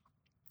trash.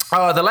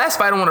 The last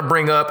fight I want to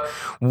bring up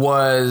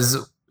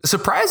was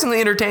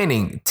surprisingly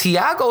entertaining.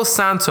 Thiago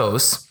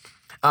Santos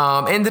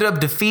ended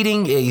up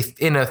defeating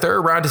in a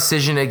third round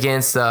decision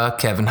against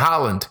Kevin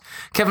Holland.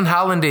 Kevin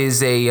Holland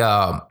is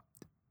a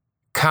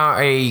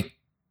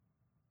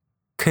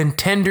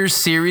Contender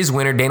Series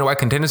winner, Dana White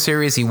Contender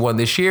Series. He won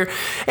this year.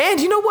 And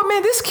you know what,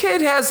 man? This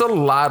kid has a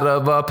lot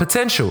of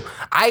potential.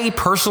 I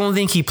personally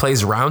think he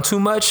plays around too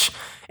much.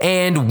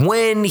 And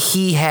when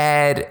he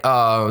had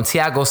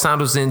Thiago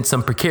Santos in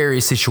some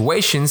precarious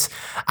situations,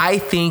 I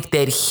think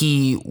that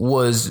he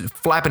was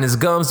flapping his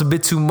gums a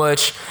bit too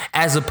much,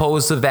 as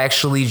opposed to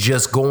actually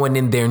just going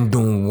in there and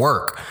doing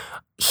work.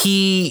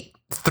 He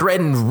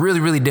threatened really,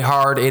 really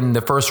hard in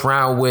the first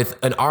round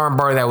with an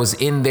armbar that was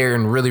in there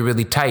and really,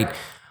 really tight.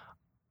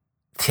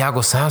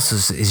 Thiago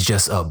Santos is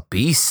just a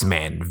beast,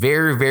 man.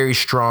 Very, very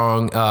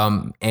strong.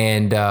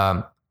 And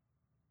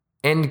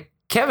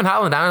Kevin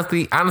Holland,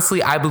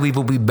 honestly, I believe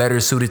will be better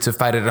suited to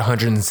fight at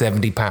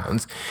 170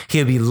 pounds.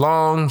 He'll be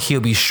long,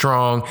 he'll be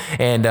strong,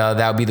 and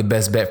that'll be the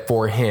best bet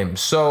for him.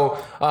 So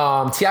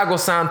Thiago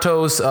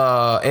Santos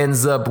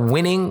ends up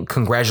winning.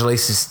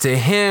 Congratulations to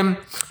him.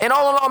 And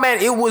all in all, man,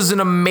 it was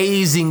an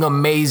amazing,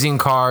 amazing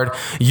card.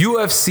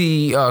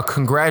 UFC,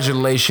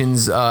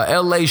 congratulations.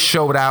 LA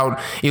showed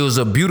out. It was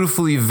a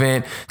beautiful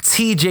event.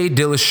 TJ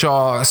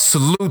Dillashaw,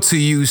 salute to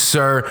you,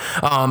 sir.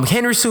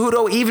 Henry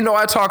Cejudo, even though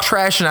I talk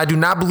trash and I do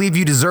not believe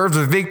you deserve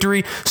the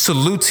victory,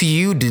 salute to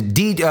you.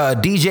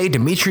 DJ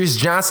Demetrius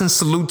Johnson,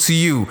 salute to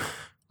you.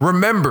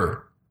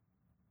 Remember,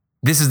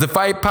 this is the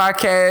Fight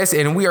Podcast,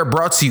 and we are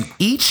brought to you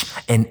each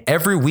and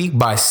every week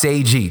by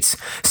Sage Eats.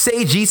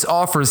 Sage Eats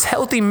offers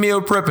healthy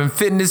meal prep and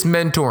fitness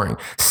mentoring.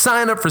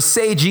 Sign up for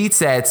Sage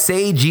Eats at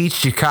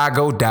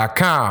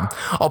sageeatschicago.com.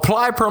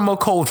 Apply promo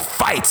code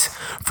FIGHT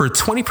for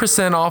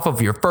 20% off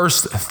of your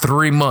first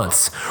 3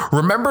 months.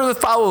 Remember to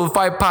follow the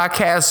Fight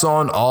Podcast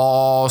on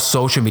all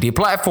social media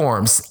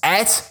platforms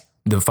at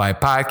the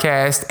Fight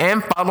Podcast,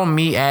 and follow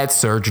me at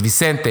Sergio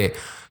Vicente.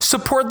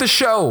 Support the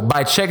show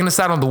by checking us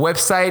out on the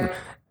website,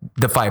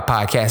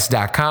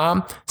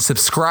 thefightpodcast.com.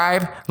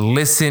 Subscribe,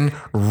 listen,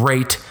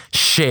 rate,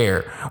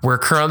 share. We're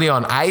currently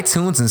on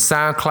iTunes and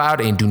SoundCloud,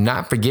 and do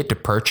not forget to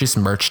purchase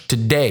merch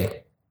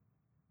today.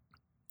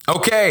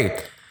 Okay,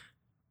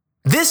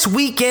 this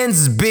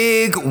weekend's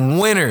big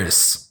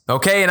winners.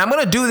 Okay, and I'm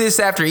going to do this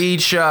after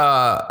each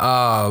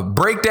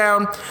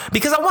breakdown,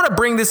 because I want to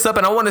bring this up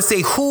and I want to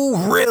say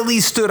who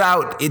really stood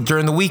out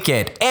during the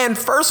weekend. And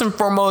first and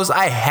foremost,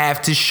 I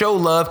have to show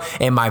love,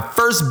 and my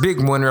first big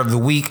winner of the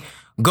week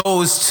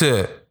goes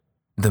to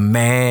the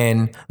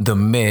man, the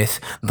myth,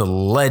 the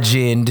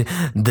legend,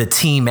 the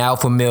Team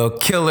Alpha Male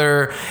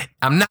killer.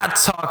 I'm not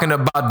talking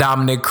about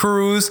Dominic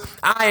Cruz.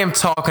 I am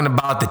talking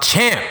about the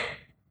champ.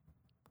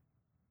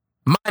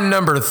 My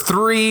number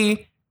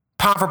 3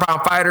 pound for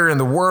pound fighter in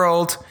the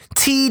world,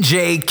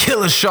 TJ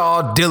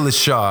Killishaw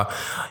Dillashaw.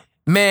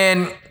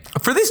 Man,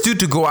 for this dude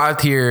to go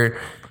out here,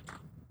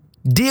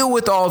 deal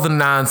with all the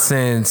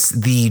nonsense,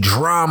 the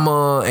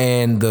drama,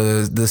 and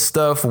the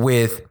stuff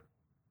with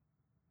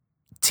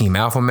Team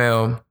Alpha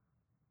Male,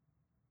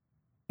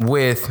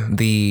 with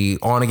the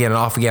on again and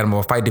off again, I'm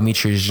going to fight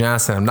Demetrius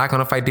Johnson. I'm not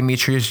going to fight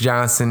Demetrius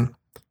Johnson.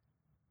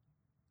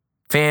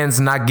 Fans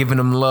not giving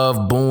him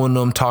love, booing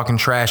him, talking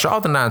trash,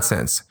 all the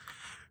nonsense.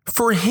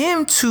 For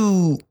him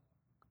to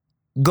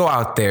go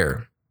out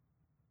there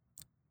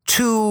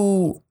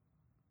to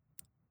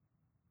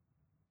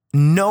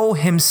know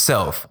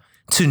himself,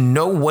 to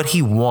know what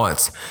he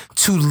wants,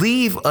 to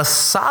leave a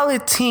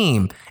solid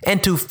team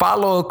and to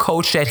follow a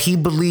coach that he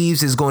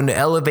believes is going to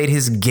elevate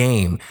his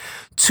game,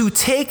 to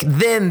take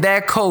then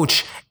that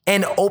coach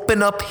and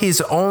open up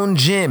his own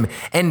gym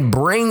and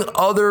bring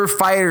other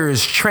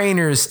fighters,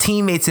 trainers,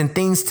 teammates, and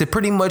things to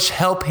pretty much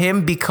help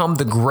him become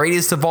the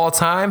greatest of all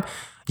time,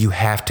 you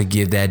have to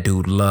give that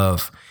dude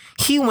love.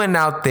 He went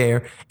out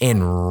there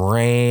and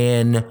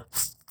ran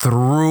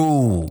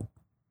through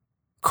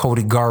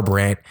Cody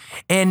Garbrandt.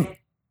 And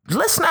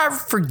let's not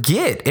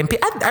forget, and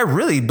I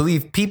really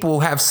believe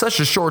people have such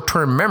a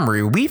short-term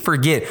memory. We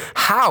forget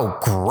how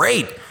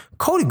great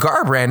Cody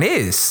Garbrandt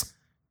is.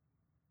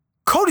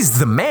 Cody's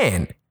the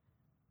man.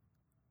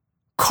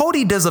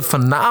 Cody does a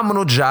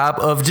phenomenal job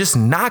of just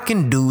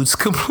knocking dudes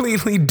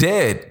completely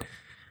dead.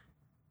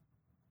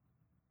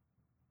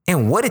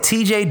 And what did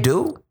TJ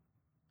do?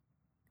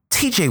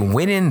 TJ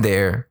went in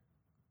there,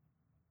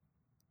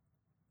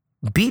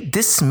 beat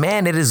this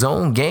man at his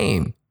own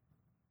game.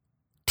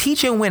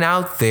 TJ went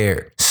out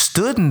there,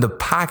 stood in the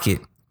pocket,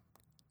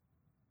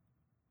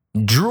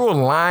 drew a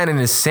line in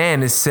the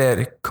sand and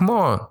said, come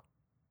on,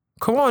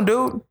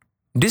 dude.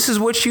 This is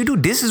what you do.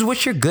 This is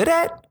what you're good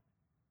at.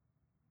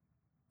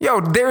 Yo,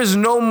 there's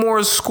no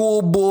more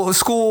schoolyard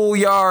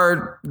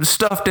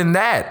stuff than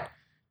that.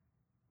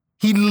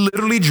 He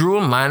literally drew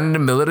a line in the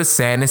middle of the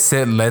sand and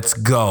said, let's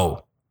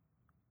go.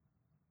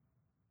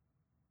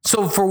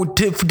 So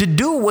to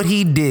do what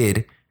he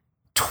did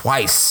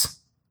twice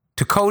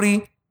to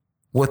Cody,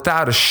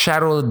 without a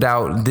shadow of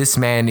doubt, this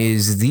man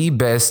is the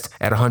best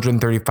at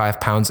 135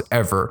 pounds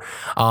ever.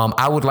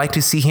 I would like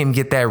to see him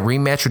get that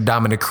rematch with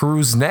Dominic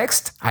Cruz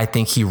next. I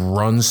think he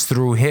runs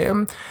through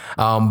him.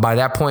 By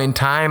that point in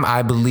time,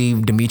 I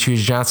believe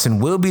Demetrius Johnson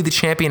will be the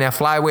champion at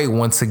flyweight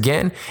once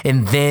again.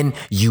 And then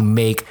you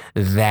make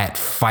that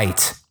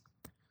fight.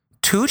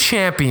 Two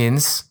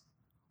champions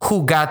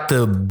who got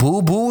the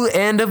boo-boo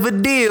end of a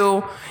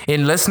deal.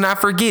 And let's not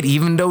forget,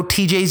 even though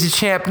TJ's a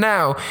champ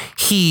now,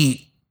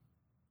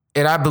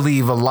 and I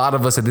believe a lot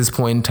of us at this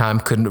point in time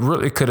could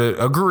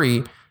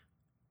agree,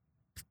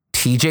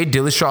 TJ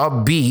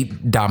Dillashaw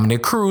beat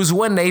Dominic Cruz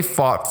when they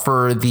fought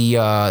for the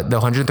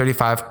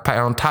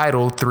 135-pound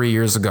title 3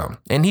 years ago.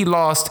 And he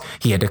lost.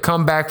 He had to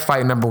come back,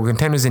 fight number one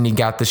contenders, and he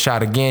got the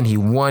shot again. He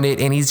won it,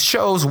 and he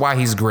shows why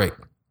he's great.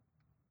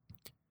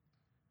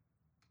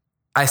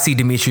 I see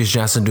Demetrius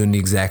Johnson doing the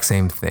exact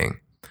same thing.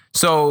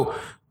 So,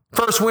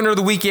 first winner of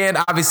the weekend,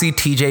 obviously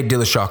TJ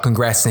Dillashaw.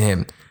 Congrats to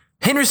him.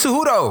 Henry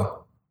Cejudo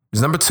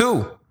is number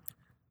 2.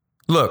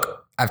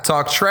 Look, I've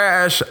talked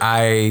trash.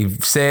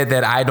 I've said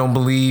that I don't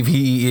believe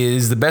he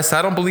is the best.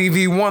 I don't believe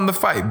he won the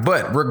fight.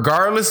 But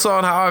regardless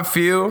on how I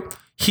feel,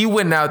 he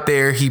went out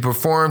there, he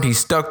performed, he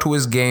stuck to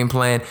his game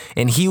plan,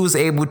 and he was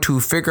able to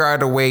figure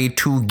out a way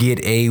to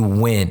get a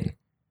win.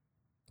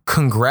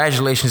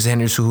 Congratulations to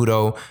Henry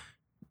Cejudo.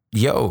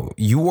 Yo,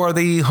 you are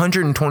the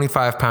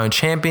 125-pound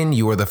champion.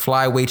 You are the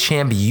flyweight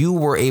champ. You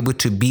were able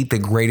to beat the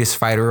greatest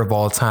fighter of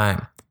all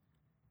time.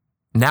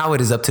 Now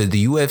it is up to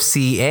the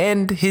UFC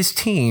and his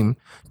team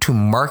to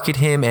market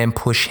him and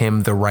push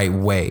him the right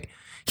way.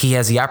 He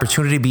has the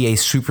opportunity to be a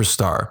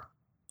superstar,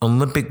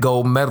 Olympic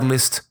gold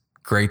medalist,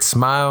 great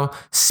smile,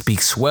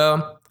 speaks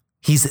well.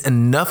 He's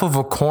enough of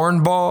a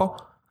cornball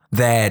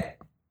that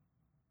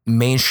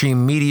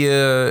mainstream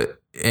media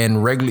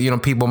and regular,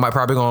 people might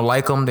probably gonna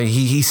like him.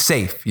 He's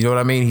safe. You know what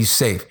I mean? He's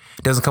safe.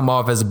 Doesn't come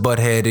off as a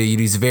butthead.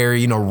 He's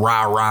very,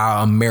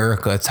 rah-rah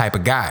America type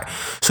of guy.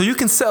 So you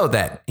can sell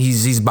that.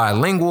 He's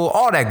bilingual,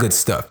 all that good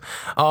stuff.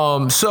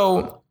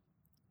 So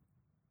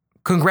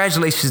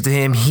congratulations to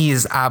him. He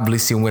is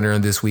obviously a winner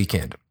in this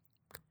weekend.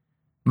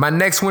 My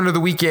next winner of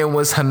the weekend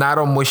was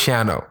Renato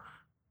Moicano.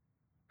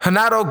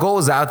 Renato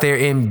goes out there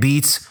and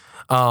beats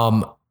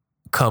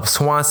Cub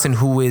Swanson,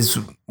 who is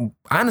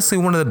honestly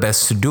one of the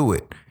best to do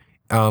it.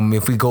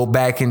 If we go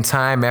back in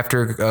time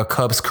after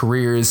Cub's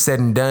career is said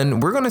and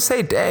done, we're going to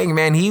say, dang,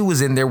 man, he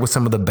was in there with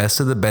some of the best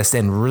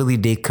and really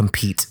did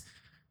compete.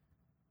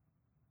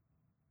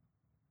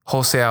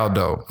 Jose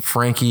Aldo,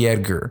 Frankie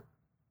Edgar.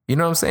 You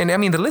know what I'm saying? I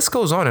mean, the list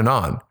goes on and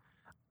on.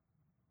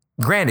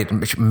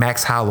 Granted,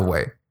 Max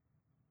Holloway.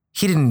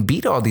 He didn't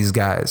beat all these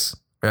guys,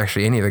 or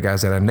actually any of the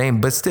guys that I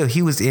named, but still,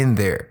 he was in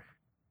there.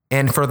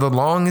 And for the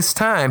longest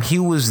time, he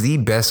was the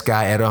best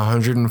guy at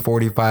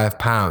 145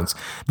 pounds,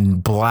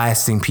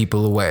 blasting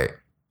people away.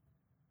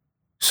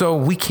 So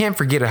we can't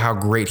forget how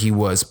great he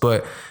was.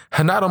 But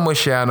Renato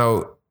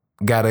Moicano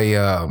got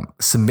a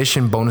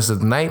submission bonus of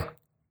the night,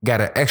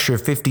 got an extra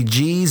 50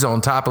 G's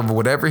on top of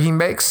whatever he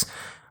makes.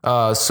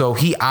 So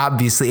he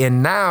obviously,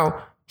 and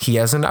now he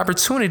has an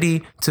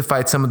opportunity to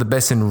fight some of the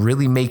best and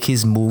really make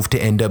his move to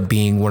end up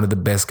being one of the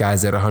best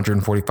guys at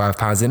 145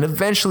 pounds and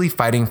eventually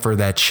fighting for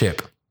that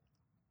chip.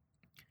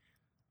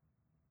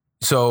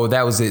 So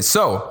that was it.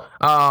 So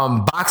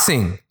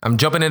boxing. I'm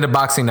jumping into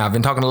boxing now. I've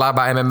been talking a lot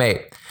about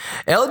MMA.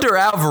 Elder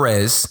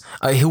Alvarez,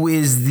 who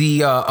is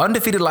the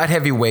undefeated light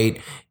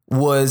heavyweight,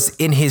 was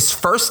in his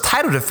first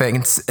title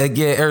defense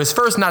again, or his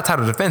first not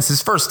title defense,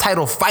 his first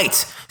title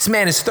fight. This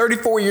man is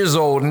 34 years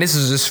old, and this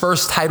is his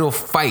first title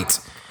fight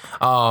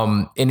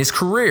in his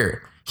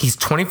career. He's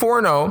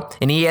 24-0,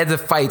 and he had to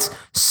fight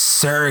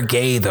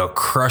Sergey the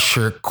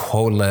Crusher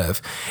Kovalev.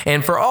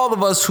 And for all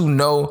of us who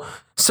know,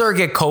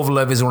 Sergey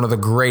Kovalev is one of the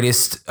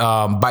greatest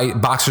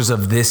boxers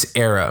of this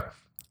era.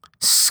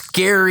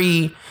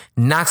 Scary,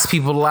 knocks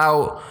people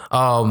out,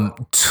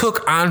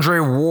 took Andre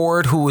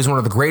Ward, who is one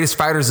of the greatest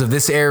fighters of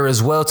this era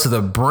as well, to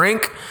the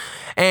brink.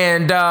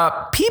 And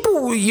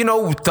people,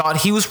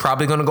 thought he was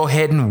probably going to go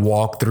ahead and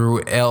walk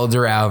through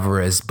Elder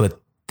Alvarez, but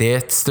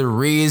that's the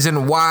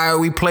reason why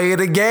we play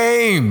the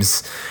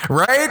games,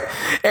 right?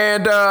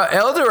 And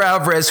Elder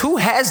Alvarez, who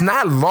has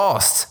not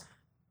lost,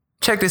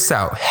 check this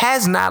out,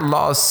 has not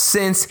lost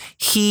since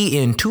he,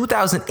 in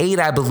 2008,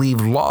 I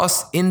believe,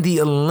 lost in the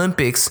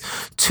Olympics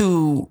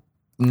to,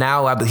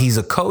 now he's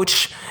a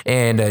coach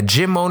and a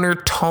gym owner,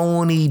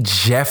 Tony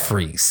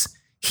Jeffries.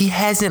 He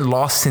hasn't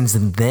lost since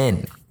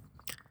then.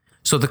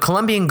 So the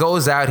Colombian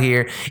goes out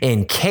here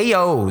and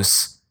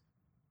KOs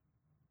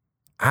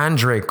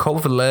Andre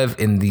Kovalev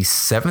in the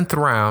 7th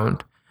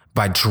round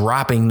by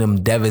dropping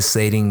them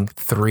devastating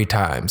 3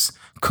 times.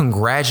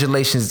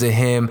 Congratulations to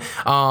him.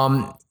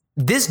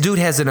 This dude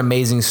has an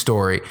amazing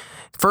story.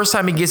 First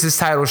time he gets his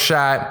title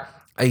shot,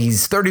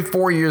 he's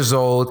 34 years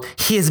old.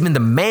 He has been the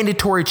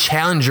mandatory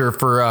challenger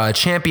for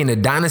champion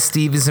Adonis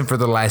Stevenson for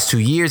the last 2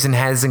 years and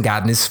hasn't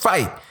gotten his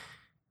fight.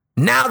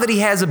 Now that he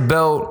has a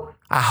belt,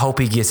 I hope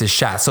he gets his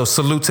shot. So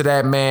salute to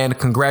that man.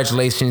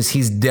 Congratulations.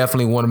 He's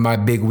definitely one of my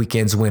big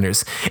weekend's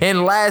winners.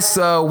 And last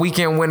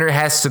weekend winner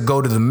has to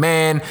go to the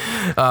man,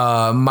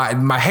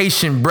 my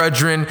Haitian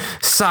brethren,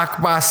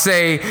 Sak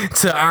Basse,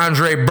 to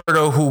Andre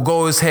Berto, who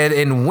goes ahead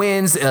and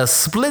wins a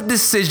split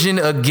decision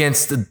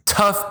against the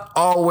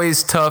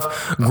always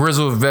tough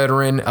grizzled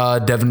veteran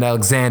Devin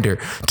Alexander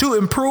to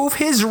improve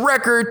his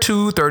record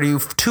to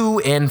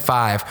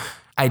 32-5.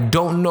 I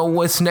don't know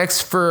what's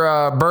next for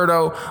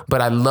Berto,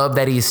 but I love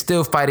that he's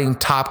still fighting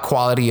top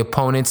quality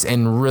opponents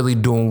and really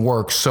doing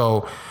work.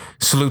 So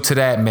salute to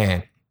that,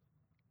 man.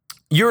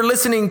 You're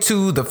listening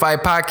to the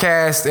Fight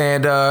Podcast,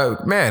 and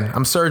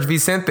I'm Sergio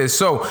Vicente.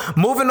 So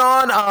moving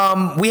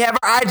on, we have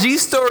our IG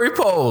story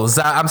polls.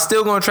 I'm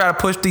still going to try to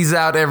push these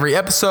out every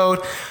episode.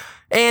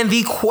 And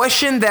the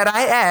question that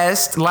I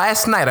asked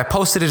last night, I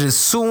posted it as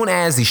soon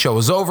as the show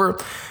was over.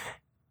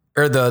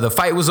 Or the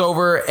fight was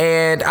over,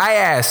 and I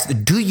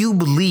asked, do you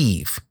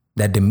believe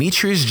that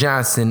Demetrius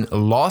Johnson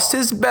lost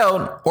his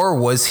belt or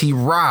was he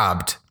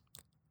robbed?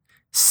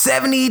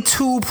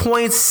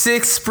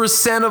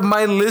 72.6% of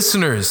my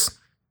listeners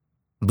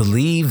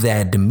believe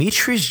that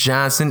Demetrius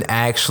Johnson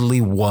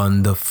actually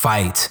won the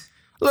fight.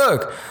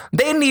 Look,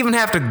 they didn't even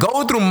have to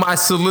go through my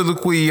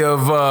soliloquy of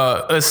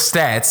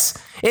stats,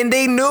 and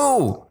they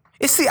knew.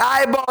 It's the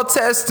eyeball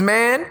test,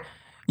 man.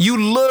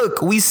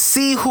 We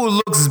see who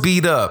looks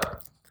beat up.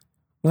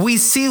 We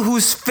see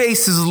whose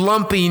face is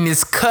lumpy and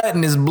is cut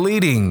and is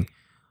bleeding.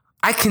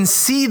 I can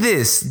see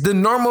this. The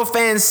normal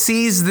fan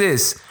sees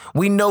this.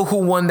 We know who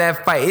won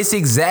that fight. It's the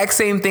exact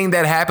same thing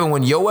that happened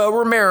when Yoel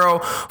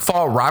Romero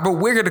fought Robert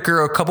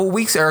Whittaker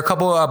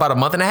about a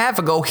month and a half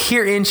ago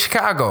here in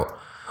Chicago.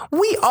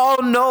 We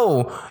all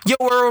know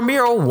Yoel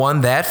Romero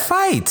won that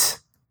fight.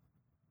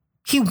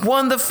 He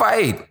won the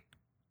fight.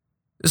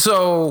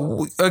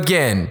 So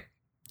again,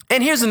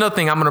 and here's another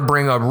thing I'm going to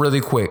bring up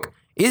really quick.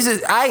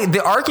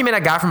 The argument I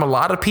got from a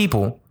lot of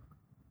people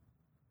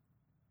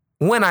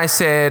when I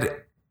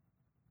said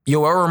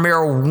Yoel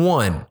Romero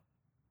won,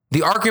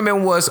 the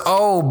argument was,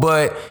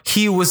 but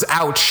he was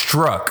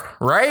outstruck,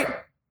 right?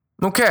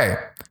 Okay.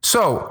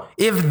 So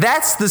if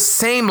that's the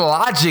same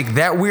logic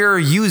that we're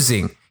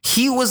using,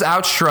 he was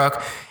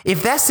outstruck.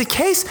 If that's the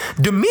case,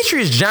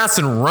 Demetrius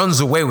Johnson runs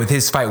away with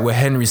his fight with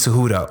Henry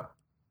Cejudo.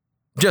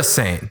 Just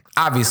saying.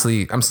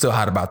 Obviously, I'm still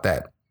hot about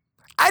that.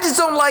 I just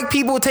don't like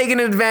people taking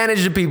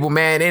advantage of people,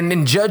 man,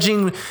 and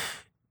judging,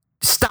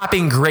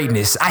 stopping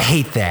greatness. I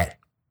hate that.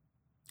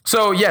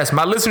 So, yes,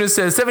 my listeners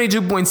said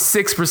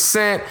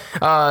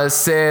 72.6%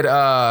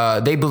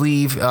 said they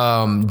believe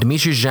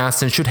Demetrius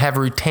Johnson should have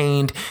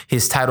retained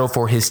his title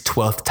for his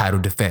 12th title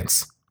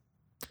defense.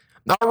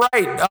 All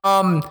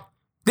right.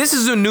 This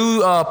is a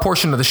new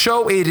portion of the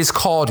show. It is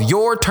called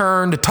Your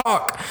Turn to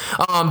Talk.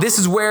 This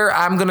is where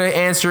I'm going to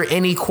answer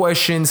any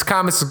questions,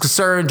 comments, or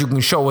concerns. You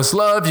can show us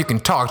love. You can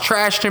talk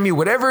trash to me,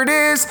 whatever it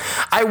is.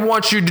 I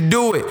want you to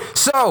do it.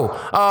 So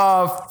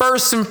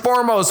first and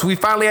foremost, we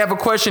finally have a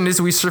question.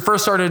 We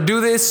first started to do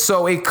this.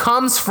 So it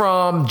comes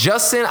from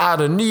Justin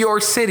out of New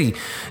York City.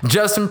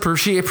 Justin,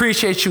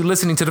 appreciate you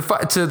listening to the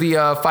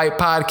Fight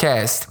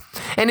Podcast.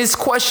 And his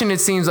question,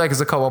 it seems like,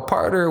 is a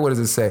couple-parter. What does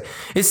it say?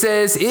 It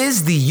says,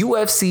 is the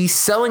UFC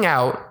selling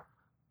out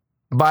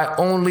by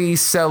only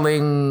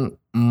selling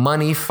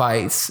money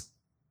fights?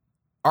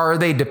 Are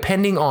they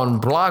depending on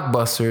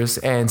blockbusters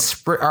and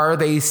are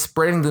they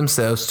spreading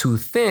themselves too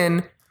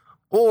thin?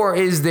 Or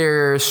is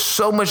there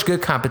so much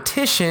good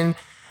competition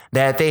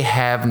that they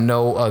have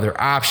no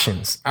other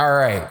options? All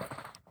right.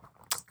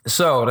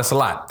 So that's a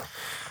lot.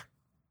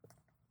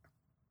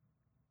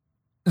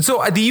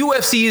 So the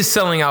UFC is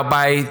selling out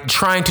by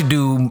trying to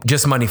do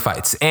just money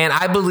fights. And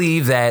I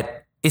believe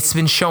that it's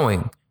been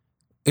showing.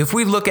 If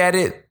we look at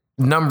it,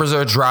 numbers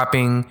are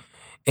dropping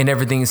and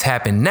everything's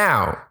happened.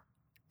 Now,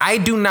 I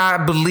do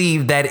not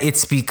believe that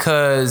it's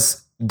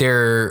because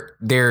they're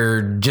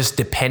just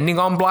depending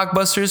on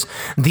blockbusters.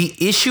 The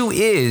issue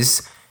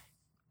is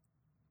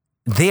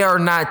they are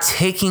not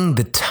taking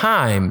the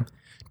time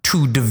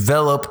to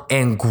develop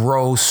and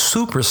grow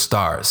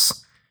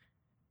superstars.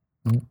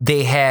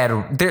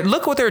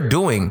 Look what they're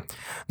doing.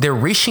 They're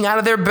reaching out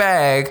of their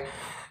bag,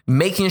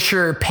 making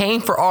sure,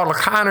 paying for all the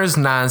Connor's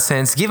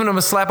nonsense, giving him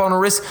a slap on the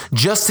wrist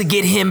just to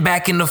get him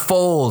back in the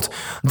fold.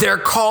 They're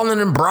calling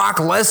him Brock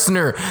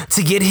Lesnar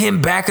to get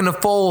him back in the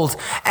fold,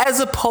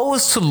 as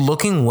opposed to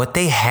looking what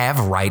they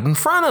have right in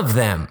front of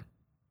them.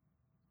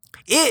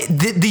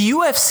 The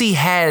UFC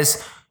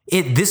has,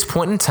 at this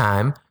point in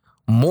time,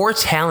 more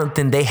talent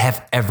than they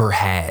have ever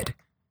had.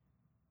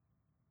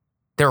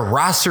 Their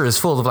roster is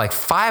full of like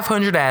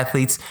 500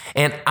 athletes,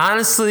 and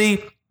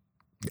honestly,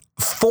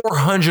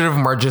 400 of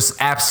them are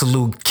just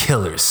absolute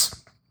killers.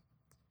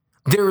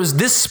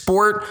 This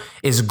sport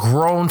is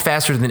grown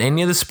faster than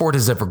any other sport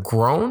has ever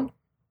grown.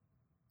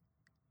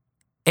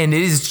 And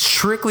it is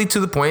strictly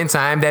to the point in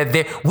time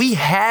that we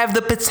have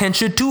the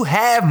potential to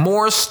have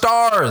more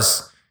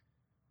stars.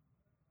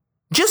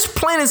 Just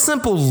plain and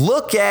simple,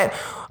 look at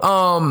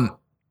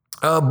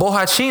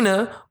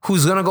Bohachina,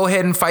 who's going to go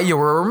ahead and fight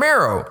Yoel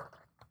Romero.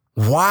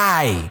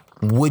 Why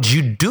would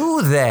you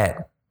do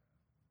that?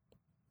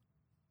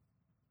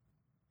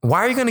 Why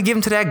are you going to give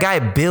him to that guy?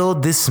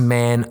 Build this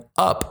man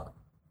up.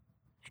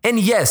 And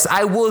yes,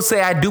 I will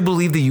say I do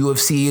believe the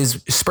UFC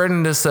is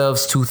spreading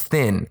themselves too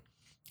thin.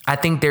 I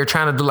think they're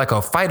trying to do like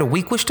a fight a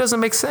week, which doesn't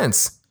make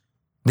sense.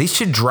 They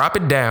should drop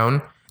it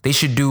down. They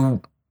should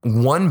do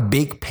one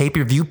big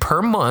pay-per-view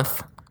per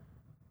month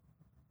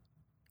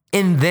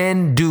and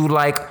then do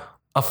like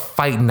a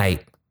fight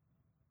night.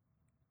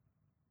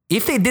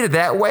 If they did it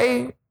that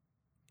way,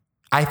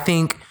 I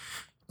think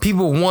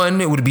people, one,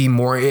 it would be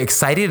more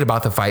excited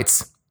about the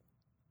fights.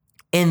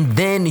 And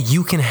then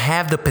you can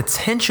have the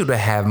potential to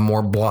have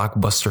more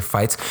blockbuster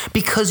fights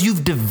because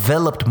you've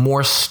developed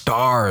more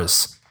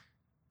stars.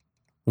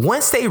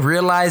 Once they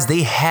realize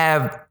they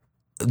have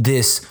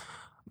this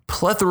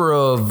plethora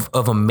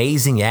of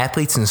amazing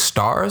athletes and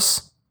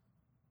stars,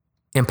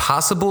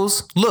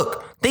 impossibles.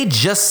 Look, they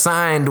just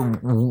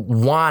signed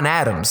Juan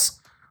Adams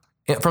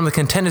from the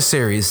Contender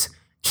Series.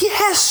 He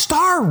has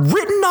star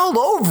written all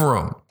over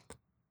him.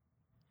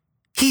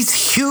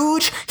 He's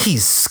huge.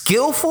 He's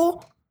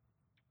skillful.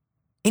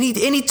 And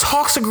he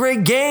talks a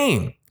great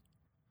game.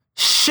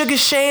 Sugar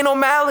Shane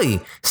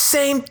O'Malley,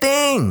 same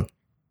thing.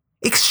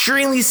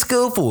 Extremely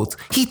skillful.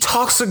 He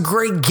talks a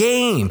great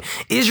game.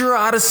 Israel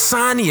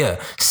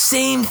Adesanya,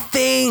 same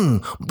thing.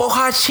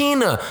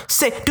 Bohachina,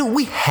 dude,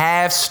 we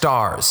have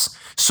stars.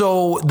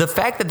 So the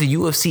fact that the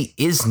UFC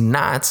is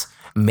not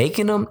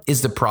making them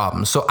is the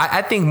problem. So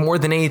I think more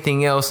than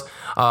anything else,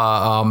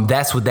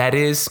 that's what that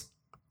is.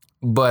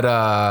 But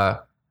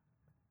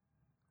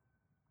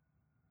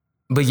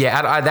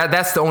yeah,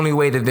 that's the only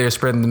way that they're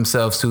spreading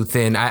themselves too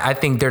thin. I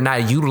think they're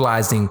not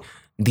utilizing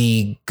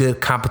the good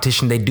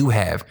competition they do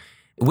have.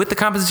 With the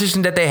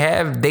competition that they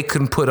have, they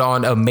can put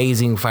on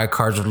amazing fight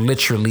cards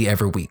literally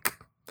every week.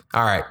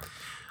 All right.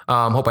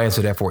 Hope I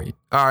answered that for you.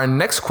 Our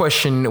next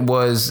question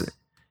was,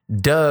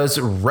 does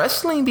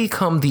wrestling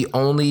become the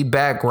only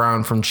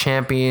background from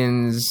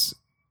champions?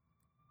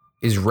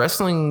 Is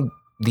wrestling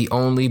the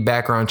only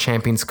background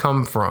champions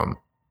come from?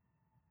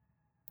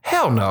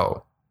 Hell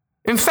no.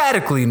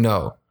 Emphatically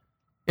no.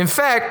 In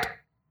fact,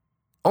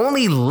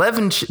 only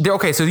 11.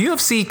 Okay, so the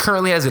UFC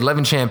currently has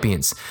 11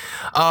 champions.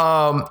 And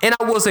I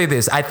will say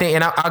this. I think,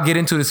 and I'll get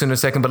into this in a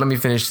second, but let me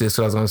finish this.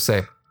 What I was going to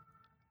say.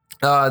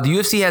 The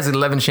UFC has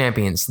 11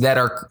 champions that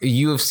are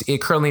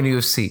currently in the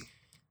UFC.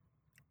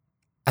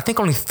 I think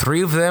only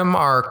 3 of them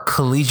are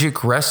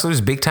collegiate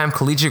wrestlers, big time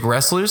collegiate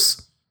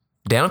wrestlers.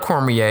 Daniel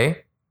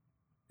Cormier,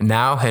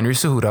 now Henry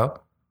Cejudo,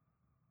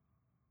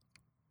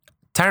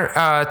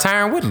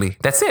 Tyron Woodley.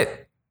 That's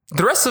it.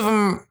 The rest of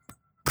them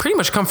pretty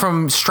much come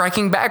from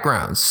striking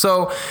backgrounds.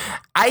 So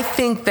I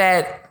think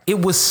that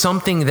it was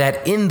something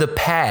that in the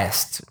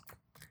past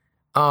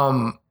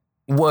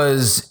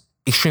was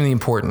extremely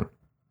important.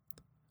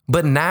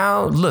 But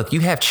now, look,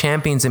 you have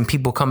champions and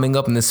people coming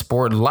up in the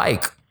sport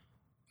like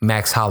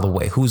Max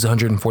Holloway, who's a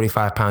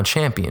 145-pound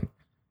champion.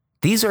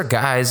 These are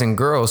guys and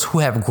girls who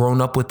have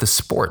grown up with the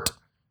sport.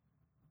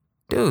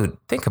 Dude,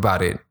 think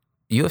about it.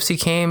 UFC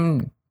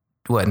came,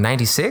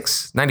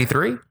 96,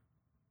 93?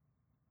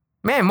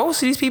 Man,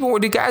 most of these people were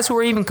the guys who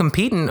were even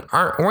competing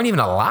weren't even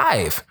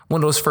alive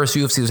when those first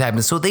UFC was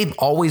happening. So they've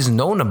always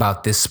known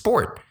about this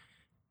sport.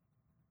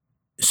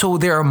 So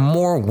there are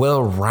more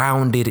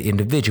well-rounded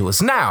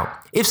individuals. Now,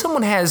 if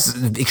someone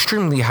has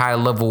extremely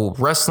high-level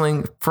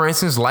wrestling, for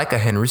instance, like a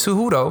Henry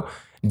Cejudo,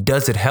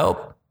 does it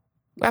help?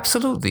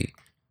 Absolutely.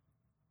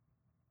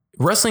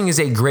 Wrestling is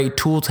a great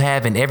tool to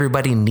have, and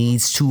everybody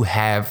needs to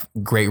have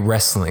great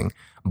wrestling.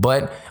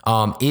 But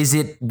is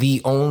it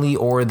the only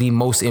or the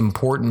most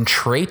important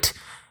trait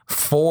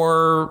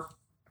for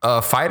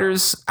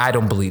fighters? I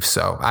don't believe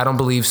so.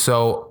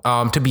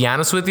 To be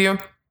honest with you,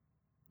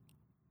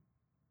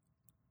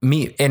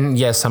 and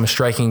yes, I'm a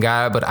striking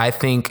guy, but I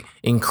think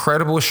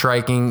incredible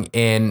striking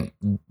and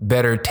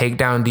better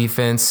takedown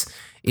defense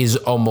is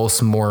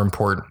almost more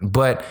important.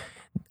 But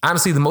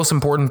honestly, the most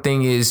important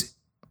thing is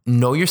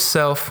know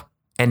yourself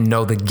and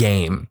know the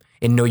game,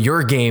 and know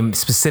your game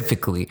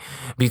specifically,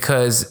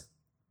 because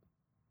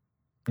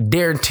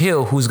Darren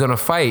Till, who's going to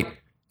fight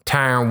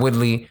Tyron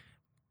Woodley,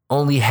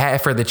 only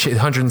had for the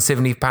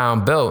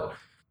 170-pound belt,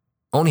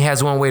 only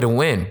has one way to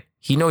win.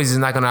 He knows he's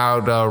not going to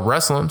out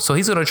wrestle him, so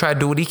he's going to try to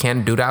do what he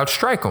can do to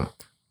outstrike him.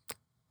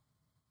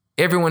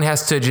 Everyone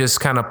has to just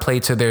kind of play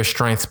to their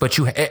strengths, but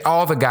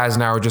all the guys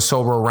now are just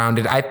so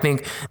well-rounded. I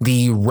think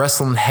the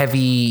wrestling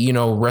heavy,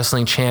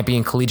 wrestling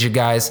champion, collegiate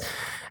guys,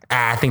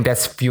 I think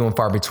that's few and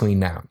far between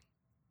now.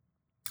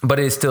 But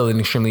it is still an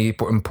extremely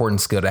important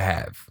skill to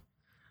have.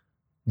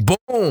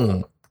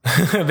 Boom.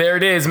 There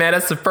it is, man.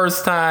 That's the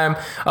first time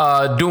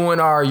doing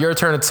our Your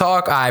Turn to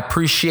Talk. I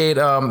appreciate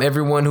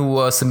everyone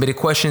who submitted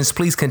questions.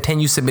 Please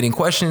continue submitting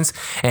questions,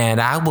 and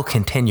I will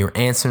continue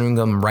answering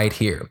them right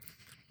here.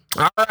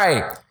 All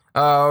right.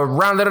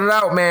 Rounding it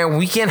out, man.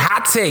 Weekend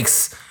hot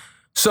takes.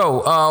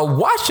 So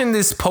watching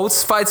this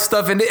post-fight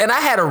stuff, and I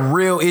had a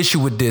real issue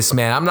with this,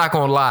 man. I'm not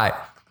going to lie.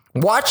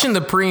 Watching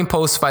the pre and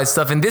post-fight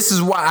stuff, and this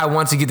is why I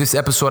want to get this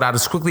episode out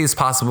as quickly as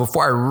possible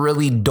before I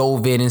really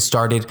dove in and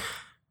started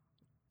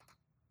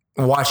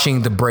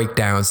watching the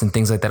breakdowns and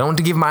things like that. I want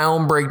to give my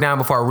own breakdown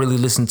before I really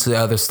listen to the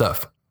other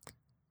stuff.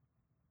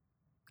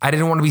 I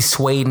didn't want to be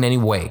swayed in any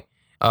way,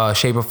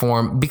 shape, or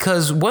form,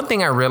 because one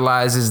thing I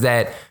realized is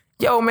that,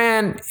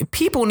 man,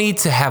 people need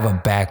to have a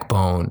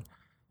backbone.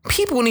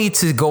 People need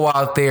to go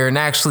out there and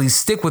actually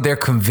stick with their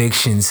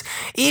convictions.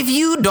 If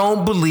you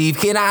don't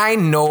believe, and I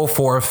know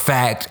for a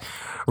fact,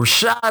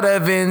 Rashad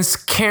Evans,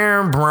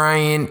 Karen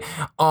Bryant,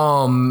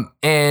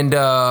 and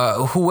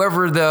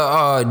whoever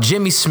the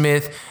Jimmy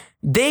Smith,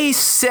 they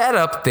sat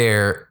up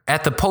there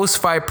at the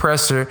post-fight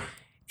presser.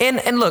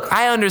 And look,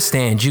 I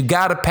understand you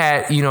got to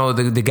pat,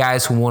 the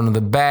guys who won on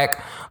the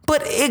back,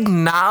 but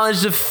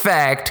acknowledge the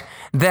fact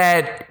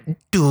that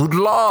dude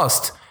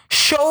lost.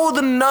 Show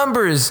the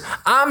numbers.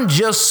 I'm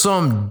just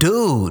some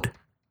dude.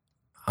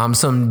 I'm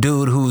some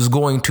dude who's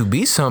going to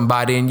be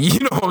somebody, and you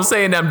know what I'm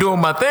saying? I'm doing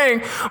my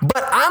thing,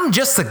 but I'm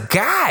just a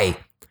guy.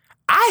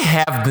 I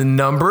have the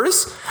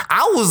numbers.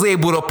 I was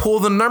able to pull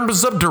the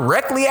numbers up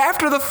directly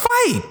after the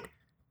fight.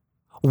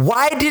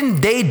 Why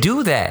didn't they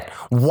do that?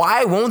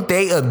 Why won't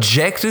they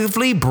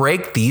objectively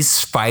break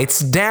these fights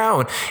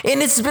down?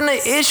 And it's been an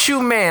issue,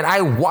 man.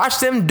 I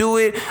watched them do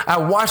it. I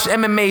watched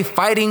MMA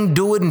fighting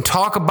do it and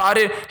talk about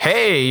it.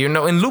 Hey, and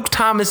Luke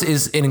Thomas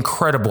is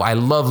incredible. I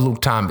love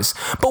Luke Thomas.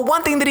 But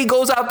one thing that he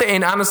goes out there,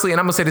 and honestly, and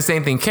I'm going to say the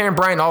same thing, Karen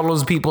Bryant, all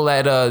those people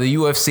at the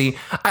UFC,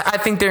 I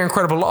think they're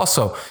incredible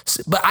also.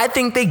 But I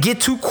think they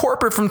get too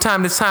corporate from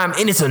time to time,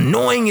 and it's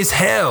annoying as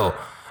hell.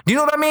 Do you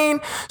know what I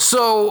mean?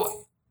 So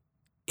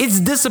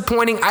it's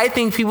disappointing. I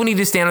think people need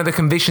to stand on their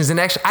convictions.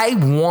 And actually, I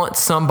want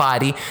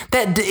somebody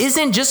that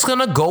isn't just going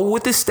to go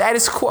with the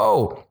status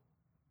quo.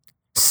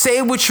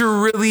 Say what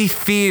you really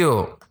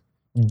feel.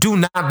 Do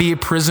not be a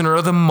prisoner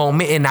of the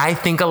moment. And I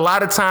think a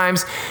lot of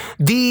times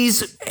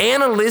these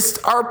analysts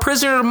are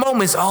prisoner of the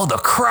moments. Oh, the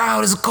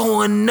crowd is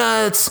going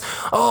nuts.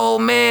 Oh,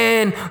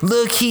 man,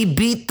 look, he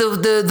beat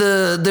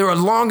the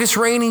longest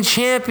reigning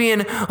champion.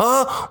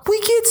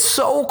 We get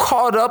so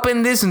caught up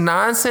in this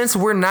nonsense.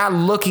 We're not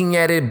looking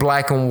at it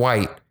black and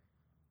white.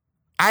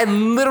 I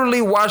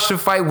literally watched the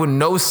fight with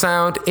no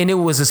sound, and it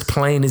was as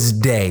plain as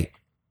day.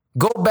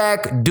 Go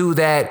back, do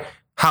that,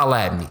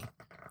 holla at me.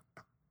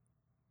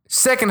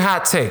 Second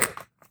hot take.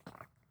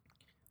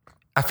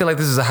 I feel like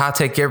this is a hot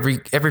take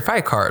every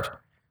fight card.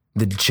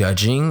 The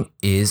judging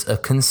is a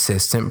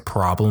consistent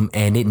problem,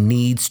 and it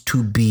needs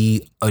to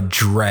be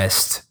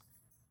addressed.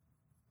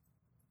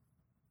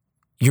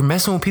 You're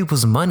messing with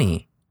people's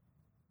money.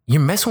 You're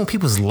messing with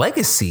people's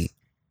legacy.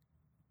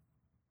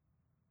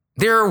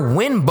 There are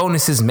win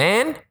bonuses,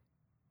 man.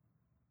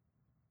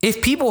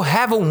 If people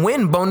have a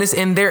win bonus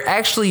and they're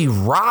actually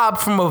robbed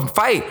from a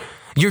fight,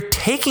 you're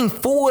taking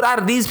food out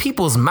of these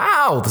people's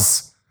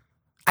mouths.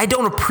 I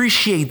don't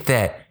appreciate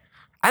that.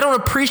 I don't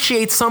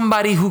appreciate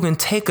somebody who can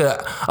take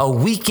a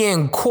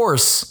weekend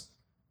course,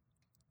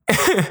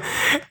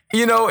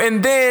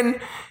 and then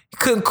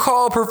can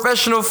call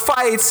professional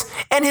fights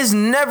and has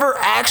never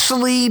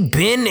actually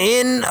been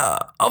in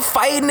a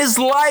fight in his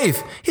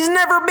life. He's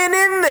never been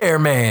in there,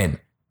 man.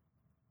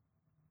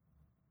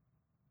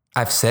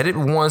 I've said it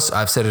once.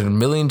 I've said it a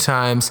million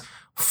times.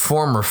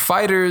 Former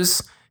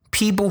fighters,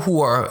 people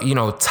who are,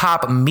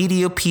 top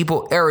media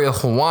people, Ariel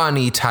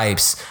Helwani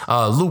types,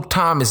 Luke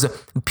Thomas,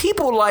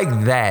 people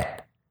like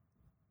that,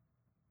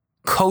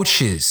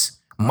 coaches,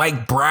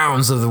 Mike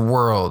Browns of the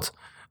world,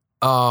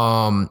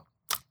 the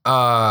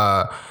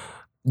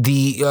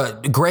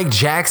Greg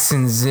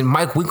Jacksons and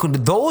Mike Winkle,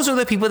 those are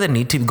the people that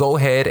need to go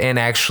ahead and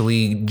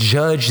actually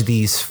judge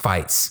these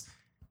fights.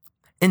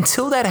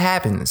 until that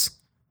happens,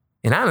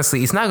 and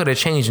honestly, it's not going to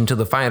change until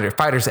the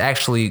fighters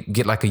actually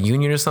get like a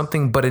union or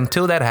something. But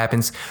until that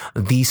happens,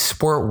 the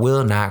sport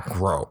will not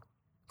grow.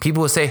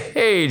 People will say,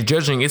 hey,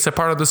 judging, it's a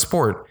part of the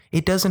sport.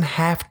 It doesn't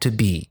have to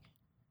be.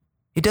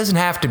 It doesn't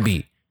have to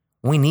be.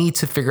 We need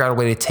to figure out a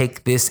way to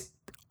take this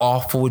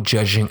awful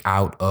judging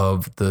out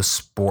of the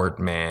sport,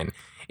 man.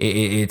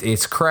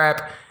 It's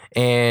crap.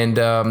 And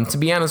to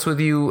be honest with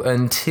you,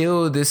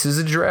 until this is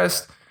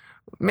addressed,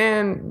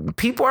 man,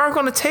 people aren't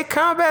going to take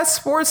combat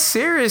sports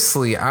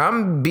seriously.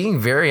 I'm being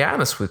very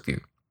honest with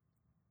you.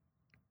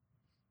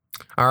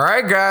 All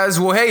right, guys.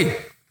 Well, hey,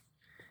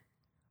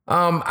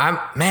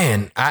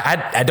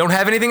 I don't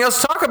have anything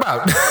else to talk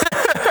about.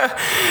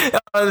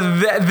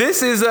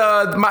 This is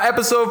my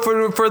episode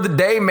for the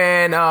day,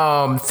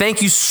 man.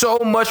 Thank you so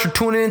much for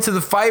tuning into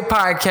the Fight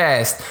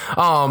Podcast.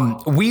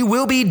 We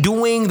will be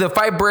doing the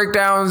fight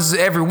breakdowns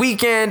every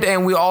weekend,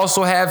 and we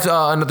also have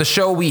another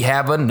show. We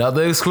have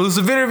another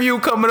exclusive interview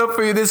coming up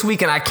for you this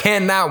week, and I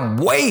cannot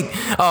wait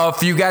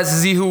for you guys to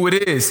see who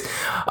it is.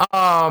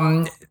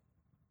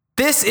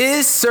 This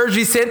is Sergio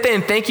Vicente,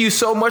 and thank you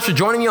so much for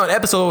joining me on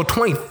episode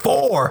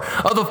 24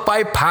 of the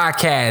Fight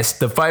Podcast.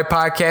 The Fight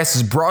Podcast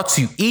is brought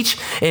to you each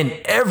and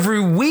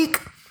every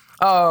week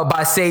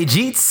by Sage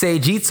Eats.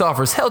 Sage Eats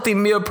offers healthy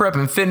meal prep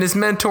and fitness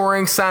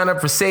mentoring. Sign up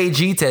for Sage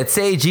Eats at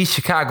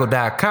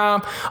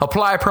sageeatschicago.com.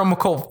 Apply promo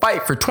code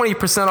FIGHT for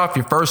 20% off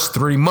your first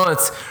 3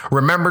 months.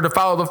 Remember to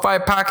follow the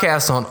Fight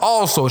Podcast on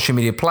all social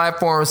media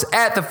platforms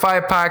at the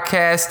Fight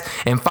Podcast,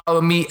 and follow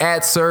me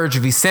at Sergio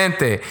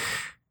Vicente.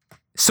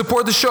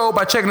 Support the show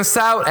by checking us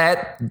out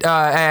at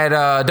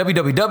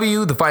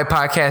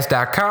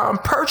www.thefightpodcast.com.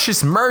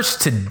 Purchase merch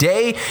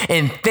today,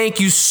 and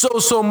thank you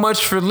so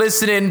much for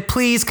listening.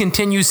 Please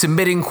continue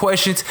submitting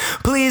questions.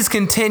 Please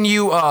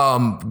continue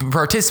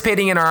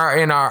participating in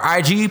our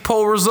IG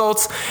poll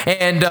results,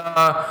 and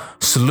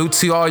salute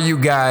to all you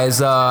guys.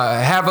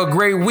 Have a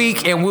great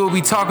week, and we'll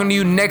be talking to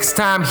you next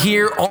time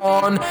here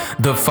on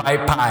the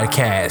Fight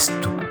Podcast.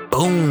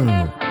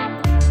 Boom.